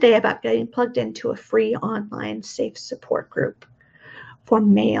 Ask us today about getting plugged into a free online safe support group for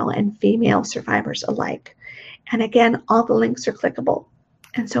male and female survivors alike. And again, all the links are clickable.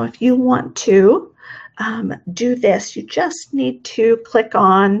 And so if you want to do this, you just need to click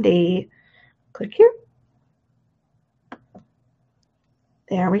here.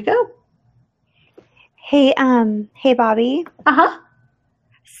 There we go. Hey, Bobby. Uh-huh.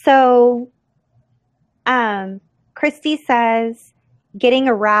 So, Christy says, getting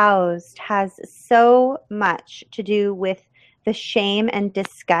aroused has so much to do with the shame and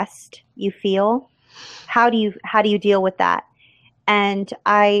disgust you feel. How do you deal with that? And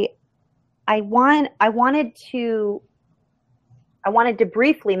I wanted to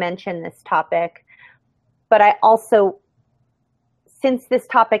briefly mention this topic, but I also, since this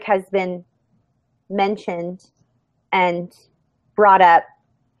topic has been mentioned and brought up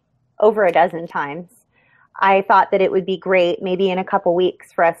over a dozen times, I thought that it would be great maybe in a couple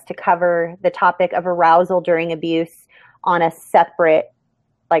weeks for us to cover the topic of arousal during abuse on a separate,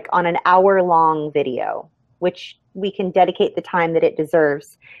 like on an hour-long video, which we can dedicate the time that it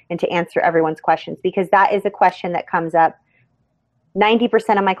deserves and to answer everyone's questions, because that is a question that comes up.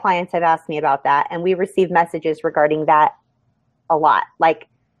 90% of my clients have asked me about that, and we receive messages regarding that a lot, like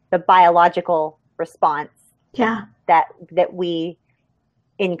the biological response that we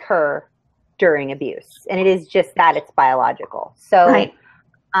incur during abuse. And it is just that, it's biological. So, right.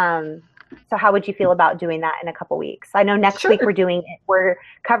 So how would you feel about doing that in a couple weeks? I know next week we're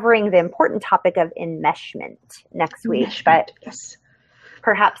covering the important topic of enmeshment next week, but yes,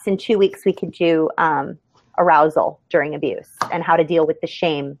 perhaps in 2 weeks we could do arousal during abuse and how to deal with the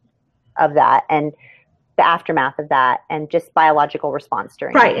shame of that and the aftermath of that and just biological response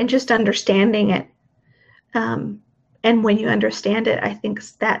during right, and just understanding it. And when you understand it, I think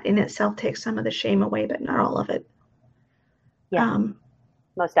that in itself takes some of the shame away, but not all of it. Yeah,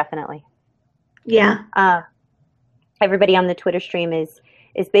 most definitely. Yeah. Everybody on the Twitter stream is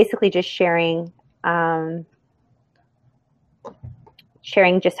basically just sharing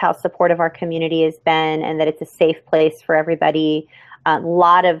just how supportive our community has been and that it's a safe place for everybody. A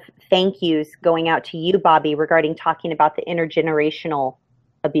lot of thank yous going out to you, Bobby, regarding talking about the intergenerational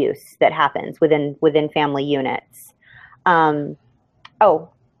abuse that happens within family units.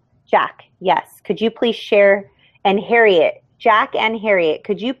 Jack, yes. Could you please share, and Harriet, Jack and Harriet,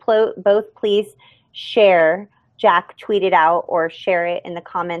 could you both please share, Jack tweet it out or share it in the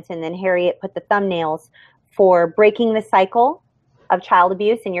comments, and then Harriet put the thumbnails for breaking the cycle of child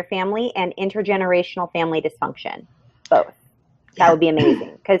abuse in your family and intergenerational family dysfunction. Both. That would be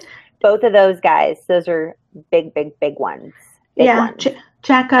amazing, because both of those guys, those are big ones. Big ones.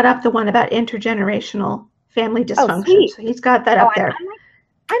 Jack got up the one about intergenerational family dysfunction. So he's got that up there.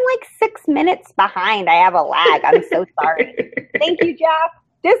 I'm like 6 minutes behind. I have a lag. I'm so sorry. Thank you, Jack.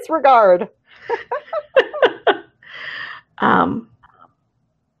 Disregard.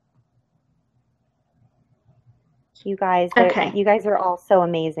 You guys are all so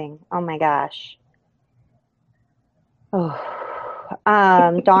amazing. Oh my gosh. Oh,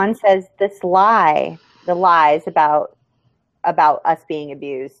 Dawn says the lies about us being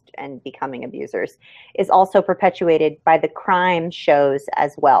abused and becoming abusers is also perpetuated by the crime shows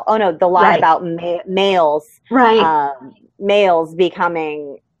as well. Oh no, the lie about males, males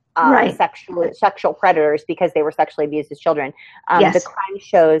becoming sexual predators because they were sexually abused as children. The crime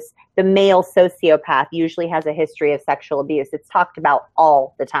shows the male sociopath usually has a history of sexual abuse. It's talked about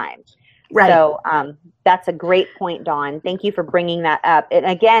all the time. Right. So that's a great point, Dawn. Thank you for bringing that up. And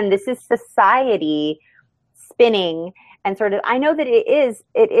again, this is society spinning and sort of, I know that it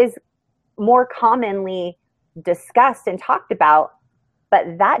is more commonly discussed and talked about,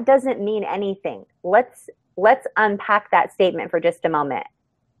 but that doesn't mean anything. Let's unpack that statement for just a moment.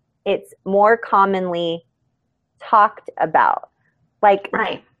 It's more commonly talked about. Like,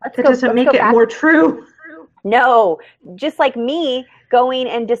 that doesn't make it more true. No, just like me going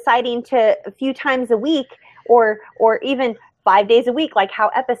and deciding to a few times a week or even 5 days a week, like how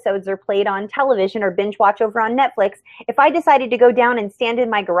episodes are played on television or binge watch over on Netflix. If I decided to go down and stand in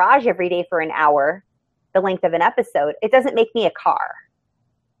my garage every day for an hour, the length of an episode, it doesn't make me a car.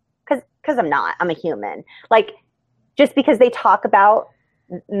 Because I'm not. I'm a human. Like, just because they talk about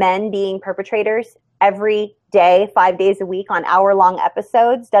men being perpetrators every day, 5 days a week on hour-long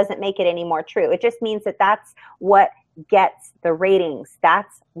episodes doesn't make it any more true. It just means that that's what gets the ratings.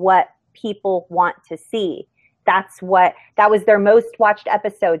 That's what people want to see. That was their most watched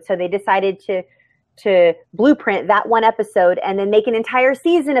episode. So they decided to blueprint that one episode and then make an entire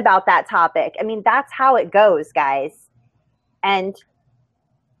season about that topic. I mean, that's how it goes, guys. And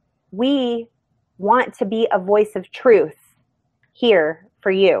we want to be a voice of truth here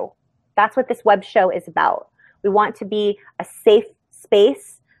for you. That's what this web show is about. We want to be a safe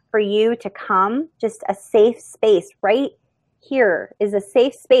space for you to come, just a safe space. Right here is a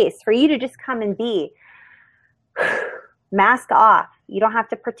safe space for you to just come and be. Mask off. You don't have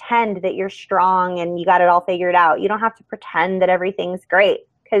to pretend that you're strong and you got it all figured out. You don't have to pretend that everything's great,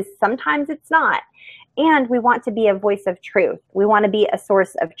 because sometimes it's not. And we want to be a voice of truth. We want to be a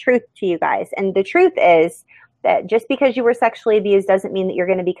source of truth to you guys. And the truth is that just because you were sexually abused doesn't mean that you're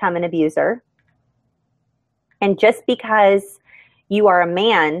going to become an abuser. And just because you are a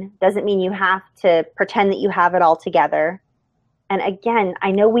man doesn't mean you have to pretend that you have it all together. And again,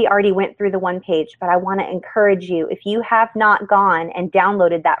 I know we already went through the one page, but I want to encourage you, if you have not gone and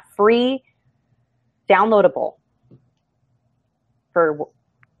downloaded that free downloadable for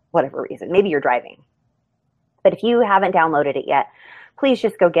whatever reason, maybe you're driving, but if you haven't downloaded it yet, please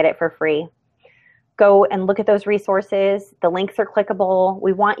just go get it for free. Go and look at those resources. The links are clickable.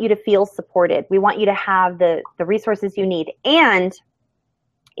 We want you to feel supported. We want you to have the resources you need. And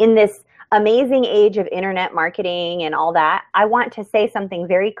in this amazing age of internet marketing and all that, I want to say something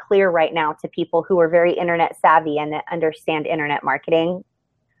very clear right now to people who are very internet savvy and that understand internet marketing.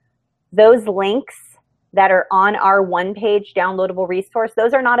 Those links that are on our one-page downloadable resource,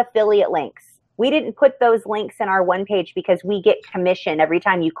 those are not affiliate links. We didn't put those links in our one page because we get commission every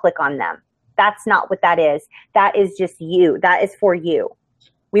time you click on them. That's not what that is. That is just you. That is for you.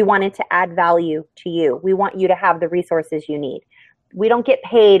 We wanted to add value to you. We want you to have the resources you need. We don't get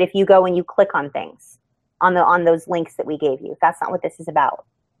paid if you go and you click on things on those links that we gave you. That's not what this is about.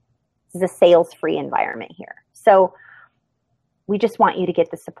 This is a sales-free environment here. So we just want you to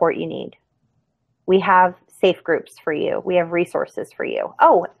get the support you need. We have safe groups for you. We have resources for you.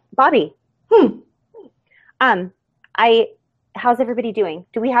 Oh, Bobby. How's everybody doing?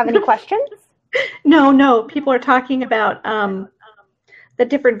 Do we have any questions? No. People are talking about the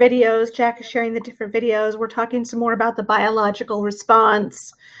different videos. Jack is sharing the different videos. We're talking some more about the biological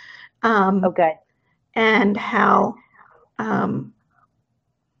response. Oh, good. And how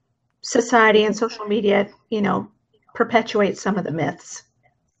society and social media, perpetuate some of the myths.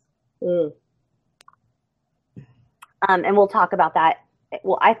 And we'll talk about that.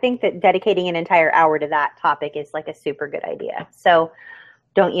 Well, I think that dedicating an entire hour to that topic is like a super good idea. So,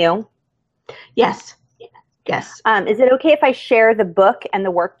 don't you? Yes. Is it okay if I share the book and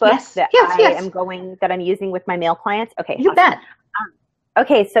the workbook that I'm using with my male clients? Okay. You bet.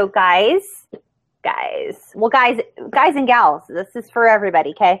 Okay, so guys and gals, this is for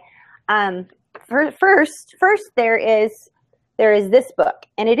everybody. Okay. First, there is this book,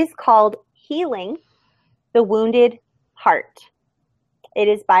 and it is called Healing the Wounded Heart. It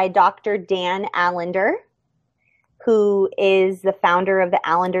is by Dr. Dan Allender, who is the founder of the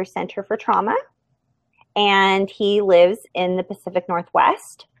Allender Center for Trauma, and he lives in the Pacific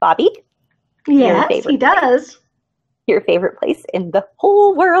Northwest. Bobby? Yes, he does. Your favorite place in the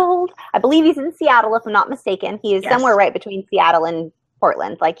whole world. I believe he's in Seattle, if I'm not mistaken. He is somewhere right between Seattle and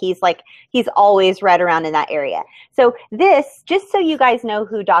Portland. He's always right around in that area. So this, just so you guys know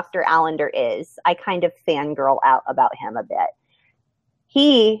who Dr. Allender is, I kind of fangirl out about him a bit.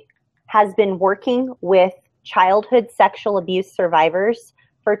 He has been working with childhood sexual abuse survivors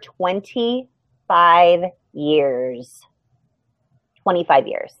for 25 years. 25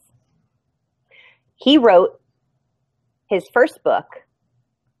 years. He wrote his first book,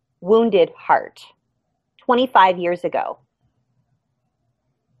 Wounded Heart, 25 years ago.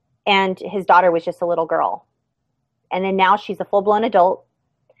 And his daughter was just a little girl. And then now she's a full-blown adult.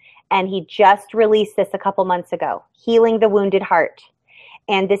 And he just released this a couple months ago, Healing the Wounded Heart.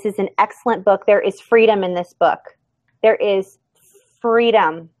 And this is an excellent book. There is freedom in this book. There is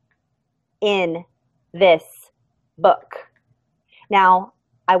freedom in this book. Now,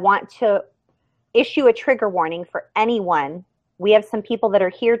 I want to issue a trigger warning for anyone. We have some people that are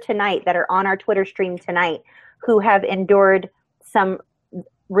here tonight that are on our Twitter stream tonight who have endured some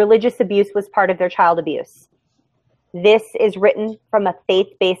religious abuse was part of their child abuse. This is written from a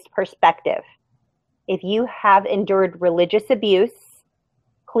faith-based perspective. If you have endured religious abuse,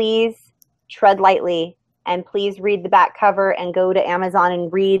 please tread lightly and please read the back cover and go to Amazon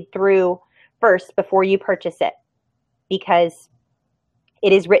and read through first before you purchase it, because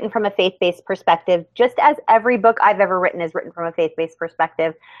It is written from a faith-based perspective, just as every book I've ever written is written from a faith-based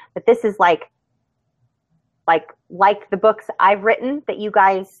perspective. But this is like the books I've written that you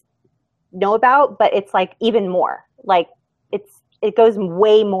guys know about, but it's like even more. Like it goes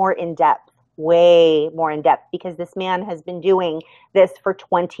way more in depth, because this man has been doing this for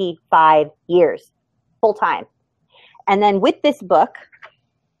 25 years, full time. And then with this book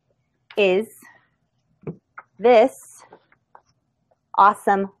is this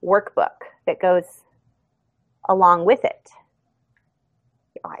awesome workbook that goes along with it.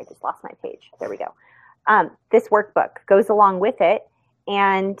 Oh, I just lost my page. There we go. This workbook goes along with it,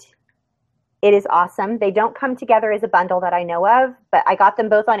 and it is awesome. They don't come together as a bundle that I know of, but I got them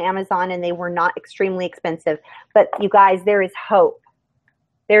both on Amazon, and they were not extremely expensive. But you guys, there is hope.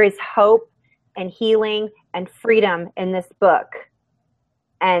 There is hope and healing and freedom in this book.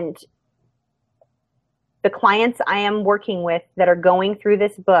 And the clients I am working with that are going through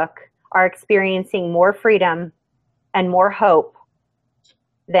this book are experiencing more freedom and more hope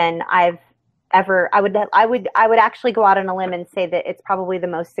than I've ever. I would actually go out on a limb and say that it's probably the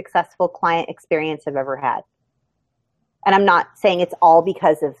most successful client experience I've ever had. And I'm not saying it's all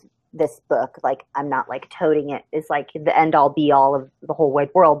because of this book. Like, I'm not like toting it as like the end all be all of the whole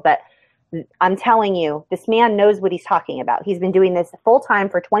wide world, but I'm telling you, this man knows what he's talking about. He's been doing this full time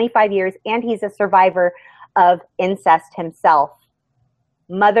for 25 years, and he's a survivor of incest himself.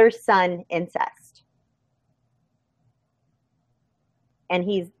 Mother-son incest. And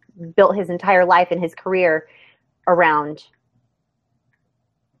he's built his entire life and his career around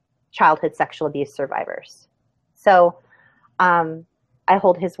childhood sexual abuse survivors. So I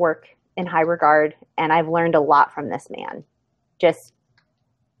hold his work in high regard, and I've learned a lot from this man. Just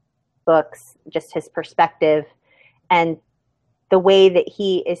books, just his perspective, and the way that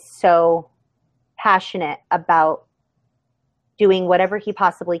he is so passionate about doing whatever he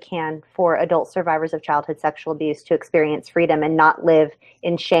possibly can for adult survivors of childhood sexual abuse to experience freedom and not live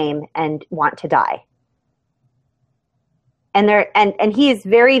in shame and want to die. And he is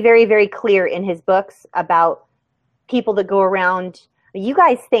very, very, very clear in his books about people that go around. You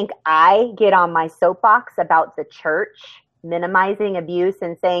guys think I get on my soapbox about the church minimizing abuse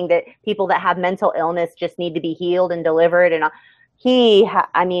and saying that people that have mental illness just need to be healed and delivered? And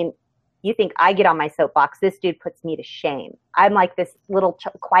I mean, you think I get on my soapbox? This dude puts me to shame. I'm like this little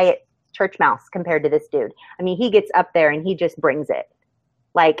quiet church mouse compared to this dude. I mean, he gets up there and he just brings it.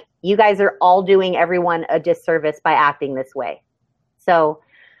 Like, you guys are all doing everyone a disservice by acting this way. So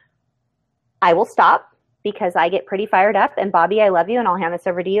I will stop because I get pretty fired up. And Bobby, I love you, and I'll hand this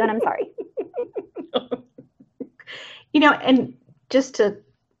over to you, and I'm sorry. You know, and just to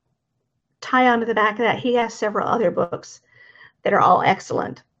tie onto the back of that, he has several other books that are all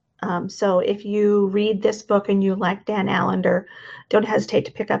excellent. So if you read this book and you like Dan Allender, don't hesitate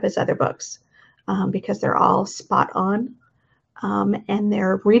to pick up his other books because they're all spot on and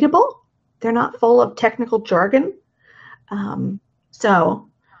they're readable. They're not full of technical jargon. So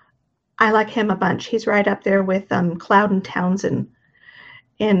I like him a bunch. He's right up there with Cloud and Townsend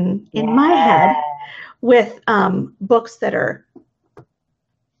in my head with books that are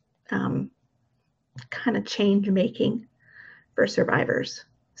kind of change making for survivors.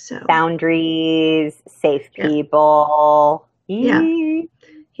 So boundaries, safe people. Yeah.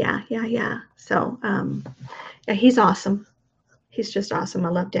 So yeah, he's awesome. He's just awesome. I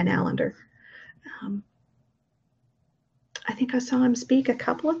love Dan Allender. I think I saw him speak a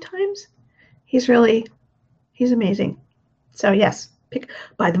couple of times. He's amazing. So yes,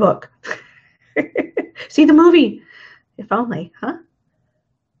 buy the book. See the movie, if only, huh?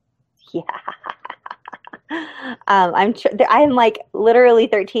 Yeah. I'm like literally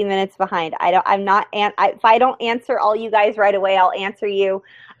 13 minutes behind. If I don't answer all you guys right away, I'll answer you.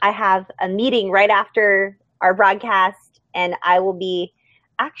 I have a meeting right after our broadcast, and I will be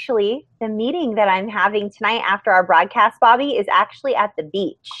actually, the meeting that I'm having tonight after our broadcast, Bobby, is actually at the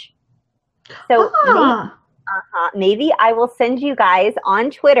beach. So maybe I will send you guys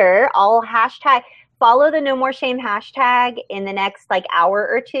on Twitter. I'll follow the No More Shame hashtag in the next like hour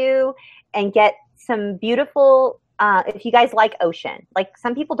or two and get some beautiful, if you guys like ocean. Like,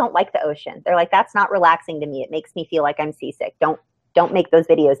 some people don't like the ocean. They're like, that's not relaxing to me. It makes me feel like I'm seasick. Don't make those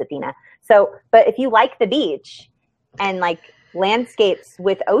videos, Athena. So, but if you like the beach and like landscapes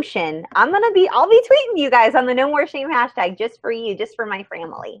with ocean, I'll be tweeting you guys on the No More Shame hashtag just for you, just for my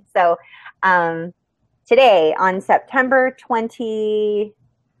family. So today on September 26th,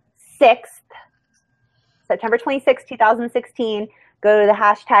 2016, go to the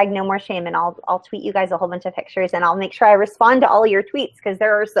hashtag No More Shame, and I'll tweet you guys a whole bunch of pictures, and I'll make sure I respond to all of your tweets because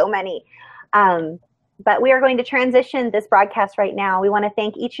there are so many. But we are going to transition this broadcast right now. We want to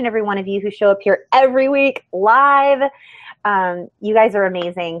thank each and every one of you who show up here every week live. You guys are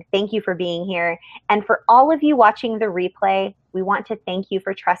amazing. Thank you for being here. And for all of you watching the replay, we want to thank you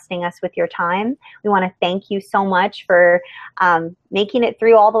for trusting us with your time. We want to thank you so much for making it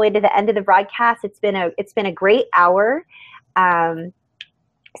through all the way to the end of the broadcast. It's been a great hour.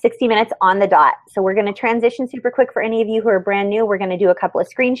 60 minutes on the dot. So we're going to transition super quick for any of you who are brand new. We're going to do a couple of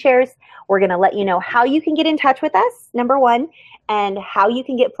screen shares. We're going to let you know how you can get in touch with us, number one, and how you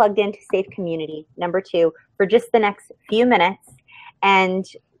can get plugged into Safe Community, number two, for just the next few minutes. And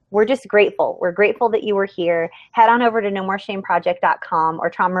we're just grateful. We're grateful that you were here. Head on over to nomoreshameproject.com or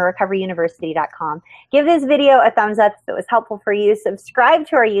traumarecoveryuniversity.com. Give this video a thumbs up if it was helpful for you. Subscribe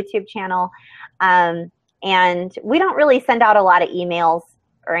to our YouTube channel. And we don't really send out a lot of emails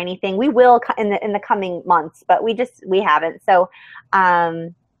or anything. We will in the coming months, but we haven't. So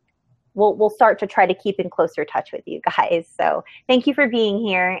we'll start to try to keep in closer touch with you guys. So thank you for being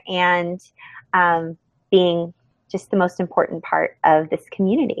here and being just the most important part of this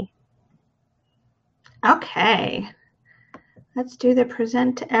community. Okay, let's do the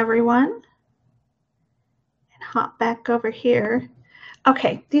present to everyone and hop back over here.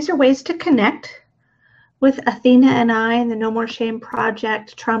 Okay, these are ways to connect with Athena and I and the No More Shame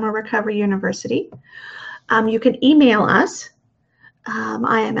Project, Trauma Recovery University. You can email us.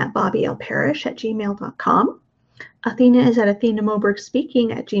 I am at bobbylparish@gmail.com. Athena is at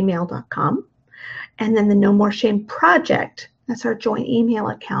athenamobergspeaking@gmail.com. And then the No More Shame Project, that's our joint email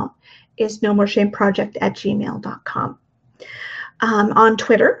account, is nomorashameproject@gmail.com. On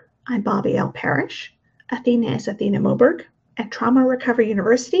Twitter, I'm Bobby L. Parrish. Athena is Athena Moberg. And Trauma Recovery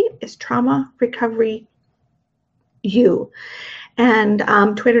University is Trauma Recovery U. And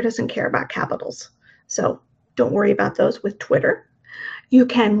Twitter doesn't care about capitals. So don't worry about those with Twitter. You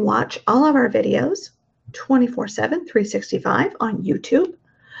can watch all of our videos 24/7, 365 on YouTube,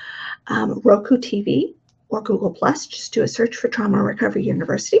 Roku TV, or Google+. Just do a search for Trauma Recovery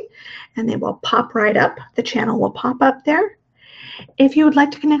University, and they will pop right up. The channel will pop up there. If you would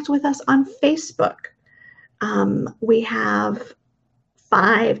like to connect with us on Facebook, we have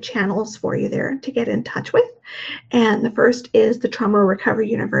 5 channels for you there to get in touch with. And the first is the Trauma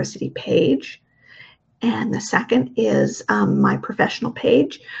Recovery University page. And the second is my professional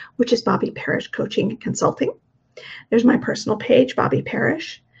page, which is Bobby Parrish Coaching and Consulting. There's my personal page, Bobby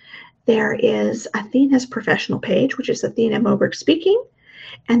Parrish. There is Athena's professional page, which is Athena Moberg Speaking.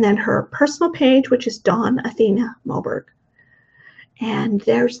 And then her personal page, which is Dawn Athena Moberg. And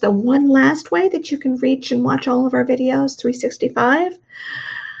there's the one last way that you can reach and watch all of our videos, 365,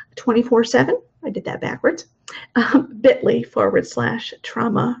 24/7. I did that backwards.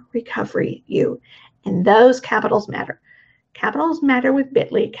 bit.ly/Trauma Recovery U. And those capitals matter. Capitals matter with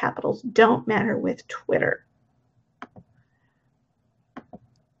bit.ly. Capitals don't matter with Twitter.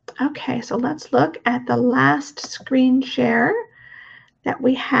 Okay, so let's look at the last screen share that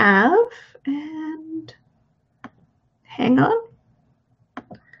we have. And hang on.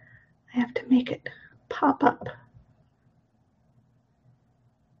 I have to make it pop up.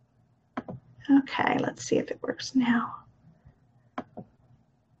 Okay, let's see if it works now.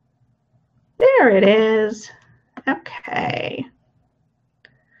 There it is. Okay.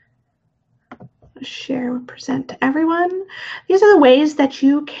 Share and present to everyone. These are the ways that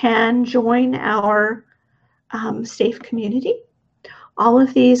you can join our safe community. All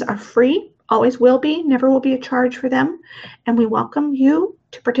of these are free, always will be, never will be a charge for them. And we welcome you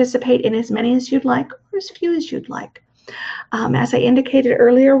to participate in as many as you'd like or as few as you'd like. As I indicated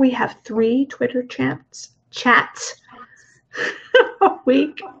earlier, we have 3 Twitter chats a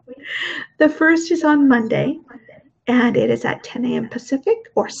week. The first is on Monday, and it is at 10 a.m. Pacific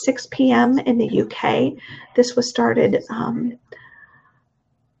or 6 p.m. in the UK. This was started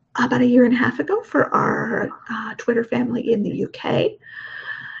about 1.5 years ago for our Twitter family in the UK.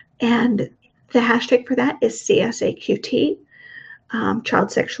 And the hashtag for that is CSAQT,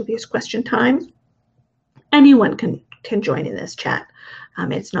 Child Sexual Abuse Question Time. Anyone can join in this chat.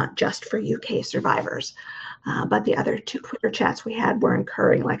 It's not just for UK survivors. But the other 2 Twitter chats we had were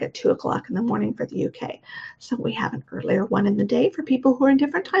occurring like at 2 o'clock in the morning for the UK. So we have an earlier one in the day for people who are in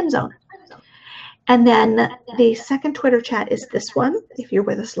different time zones. And then the second Twitter chat is this one. If you're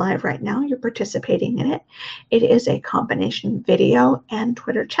with us live right now, you're participating in it. It is a combination video and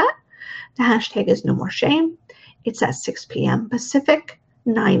Twitter chat. The hashtag is No More Shame. It's at 6 p.m. Pacific,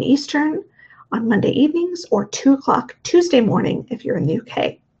 9 Eastern on Monday evenings, or 2 o'clock Tuesday morning if you're in the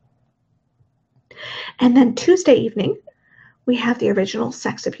UK. And then Tuesday evening, we have the original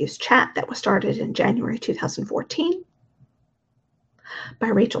sex abuse chat that was started in January 2014 by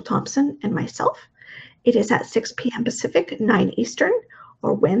Rachel Thompson and myself. It is at 6 p.m. Pacific, 9 Eastern,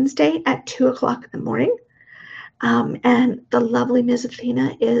 or Wednesday at 2 o'clock in the morning. And the lovely Ms.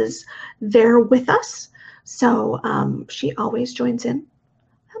 Athena is there with us. So she always joins in,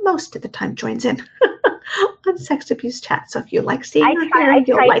 most of the time joins in on sex abuse chat. So if you like seeing her here,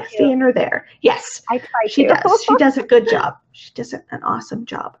 you'll like seeing her there. Yes, I try she to. does. She does a good job. She does an awesome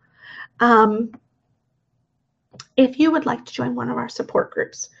job. If you would like to join one of our support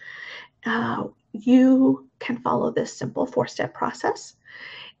groups, you can follow this simple 4-step process.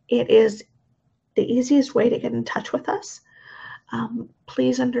 It is the easiest way to get in touch with us.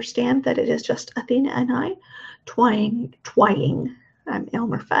 Please understand that it is just Athena and I I'm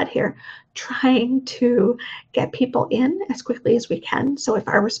Elmer Fudd here, trying to get people in as quickly as we can. So if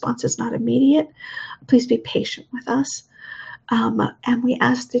our response is not immediate, please be patient with us. And we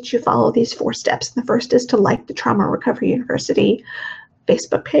ask that you follow these 4 steps. The first is to like the Trauma Recovery University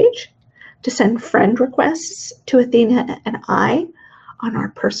Facebook page, to send friend requests to Athena and I on our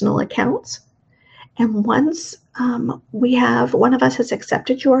personal accounts. And once one of us has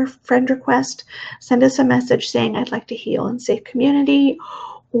accepted your friend request, send us a message saying, I'd like to heal in safe community,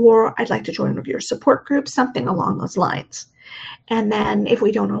 or I'd like to join one of your support groups, something along those lines. And then if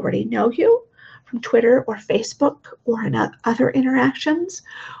we don't already know you from Twitter or Facebook or in other interactions,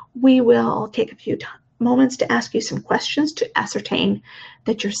 we will take a few moments to ask you some questions to ascertain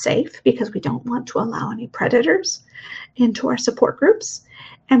that you're safe, because we don't want to allow any predators into our support groups.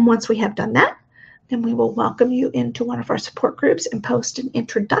 And once we have done that, then we will welcome you into one of our support groups and post an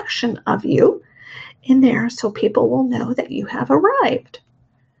introduction of you in there so people will know that you have arrived.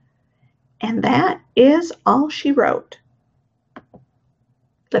 And that is all she wrote.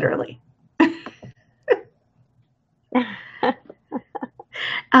 Literally.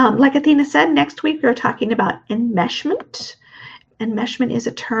 Like Athena said, next week we're talking about enmeshment. Enmeshment is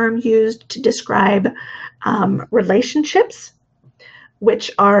a term used to describe relationships, which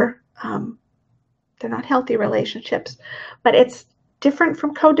are they're not healthy relationships, but it's different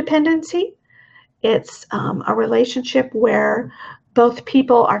from codependency. It's a relationship where both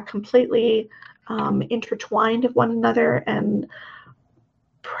people are completely intertwined with one another and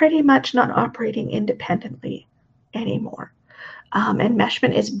pretty much not operating independently anymore.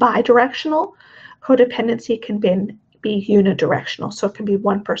 Enmeshment is bidirectional. Codependency can be unidirectional, so it can be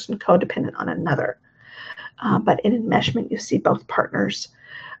one person codependent on another. But in enmeshment, you see both partners.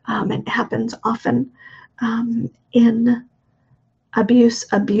 It happens often in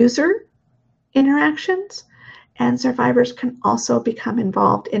abuser interactions, and survivors can also become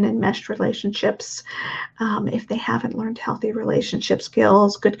involved in enmeshed relationships if they haven't learned healthy relationship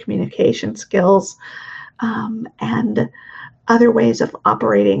skills, good communication skills, and other ways of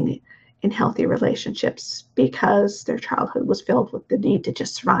operating in healthy relationships, because their childhood was filled with the need to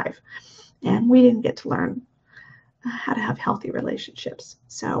just survive. And we didn't get to learn how to have healthy relationships.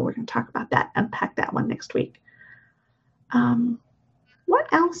 So we're going to talk about that, unpack that one next week.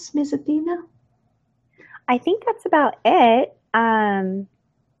 What else, Ms. Athena? I think that's about it. I'm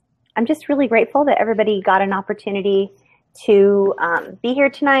just really grateful that everybody got an opportunity to be here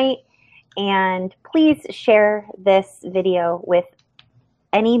tonight. And please share this video with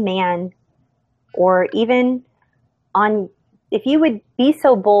any man, or even if you would be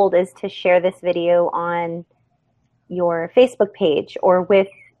so bold as to share this video on your Facebook page or with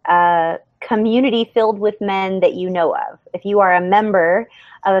a community filled with men that you know of. If you are a member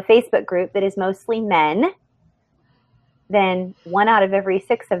of a Facebook group that is mostly men, then 1 out of every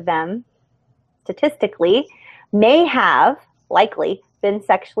 6 of them, statistically, may have likely been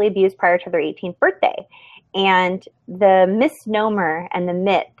sexually abused prior to their 18th birthday. And the misnomer and the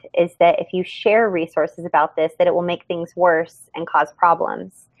myth is that if you share resources about this, that it will make things worse and cause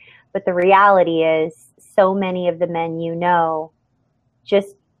problems. But the reality is, so many of the men you know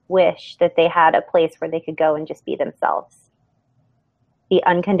just wish that they had a place where they could go and just be themselves. Be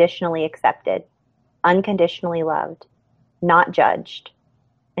unconditionally accepted, unconditionally loved, not judged,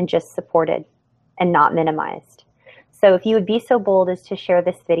 and just supported and not minimized. So if you would be so bold as to share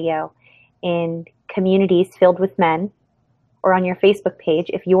this video in communities filled with men, or on your Facebook page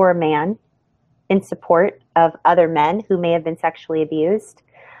if you're a man in support of other men who may have been sexually abused.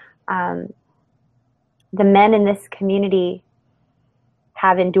 The men in this community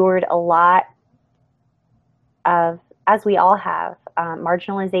have endured a lot of, as we all have,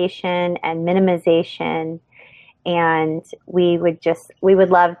 marginalization and minimization, and we would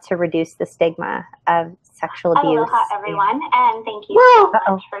love to reduce the stigma of sexual abuse. Aloha, everyone, and thank you so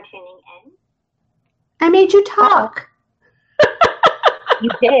much for tuning in. I made you talk. You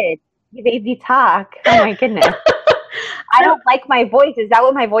did. You made me talk. Oh my goodness. I don't like my voice. Is that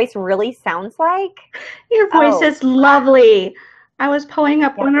what my voice really sounds like? Your voice is lovely. I was pulling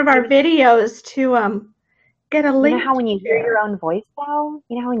up one of our videos to get a link. You know how when you hear your own voice, though?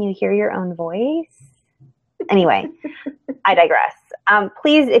 You know how when you hear your own voice? Anyway, I digress.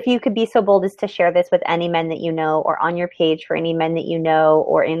 Please, if you could be so bold as to share this with any men that you know, or on your page for any men that you know,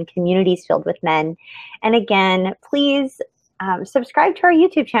 or in communities filled with men. And again, please subscribe to our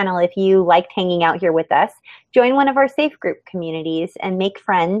YouTube channel if you liked hanging out here with us. Join one of our safe group communities and make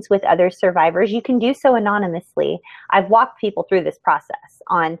friends with other survivors. You can do so anonymously. I've walked people through this process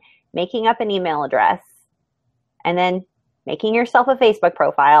on making up an email address and then making yourself a Facebook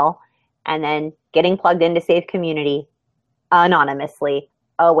profile and then getting plugged into Safe Community anonymously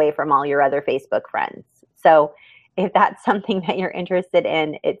away from all your other Facebook friends. So if that's something that you're interested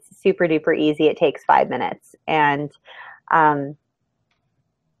in, it's super duper easy. It takes 5 minutes. And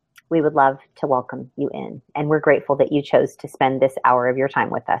we would love to welcome you in. And we're grateful that you chose to spend this hour of your time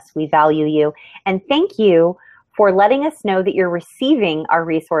with us. We value you. And thank you for letting us know that you're receiving our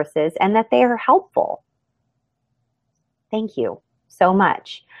resources and that they are helpful. Thank you so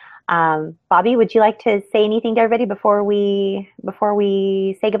much. Bobby, would you like to say anything to everybody before we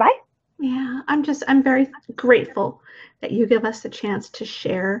say goodbye? Yeah, I'm very grateful that you give us the chance to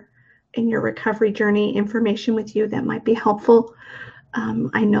share in your recovery journey information with you that might be helpful.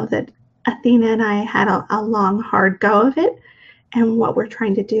 I know that Athena and I had a long, hard go of it, and what we're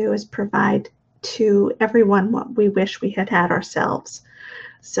trying to do is provide to everyone what we wish we had had ourselves.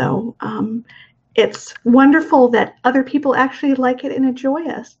 So it's wonderful that other people actually like it and enjoy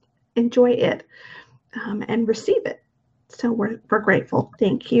it, and receive it. So we're grateful.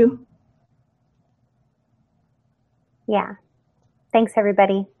 Thank you. Yeah. Thanks,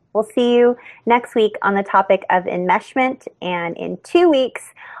 everybody. We'll see you next week on the topic of enmeshment, and in 2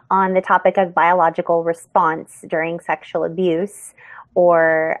 weeks on the topic of biological response during sexual abuse,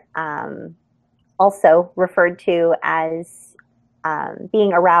 or also referred to as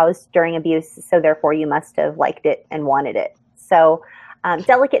being aroused during abuse, so therefore you must have liked it and wanted it. So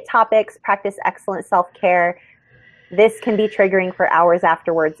delicate topics, practice excellent self-care. This can be triggering for hours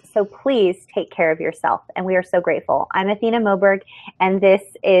afterwards, so please take care of yourself, and we are so grateful. I'm Athena Moberg, and this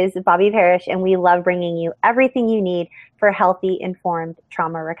is Bobby Parrish, and we love bringing you everything you need for healthy, informed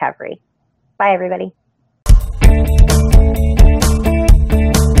trauma recovery. Bye, everybody.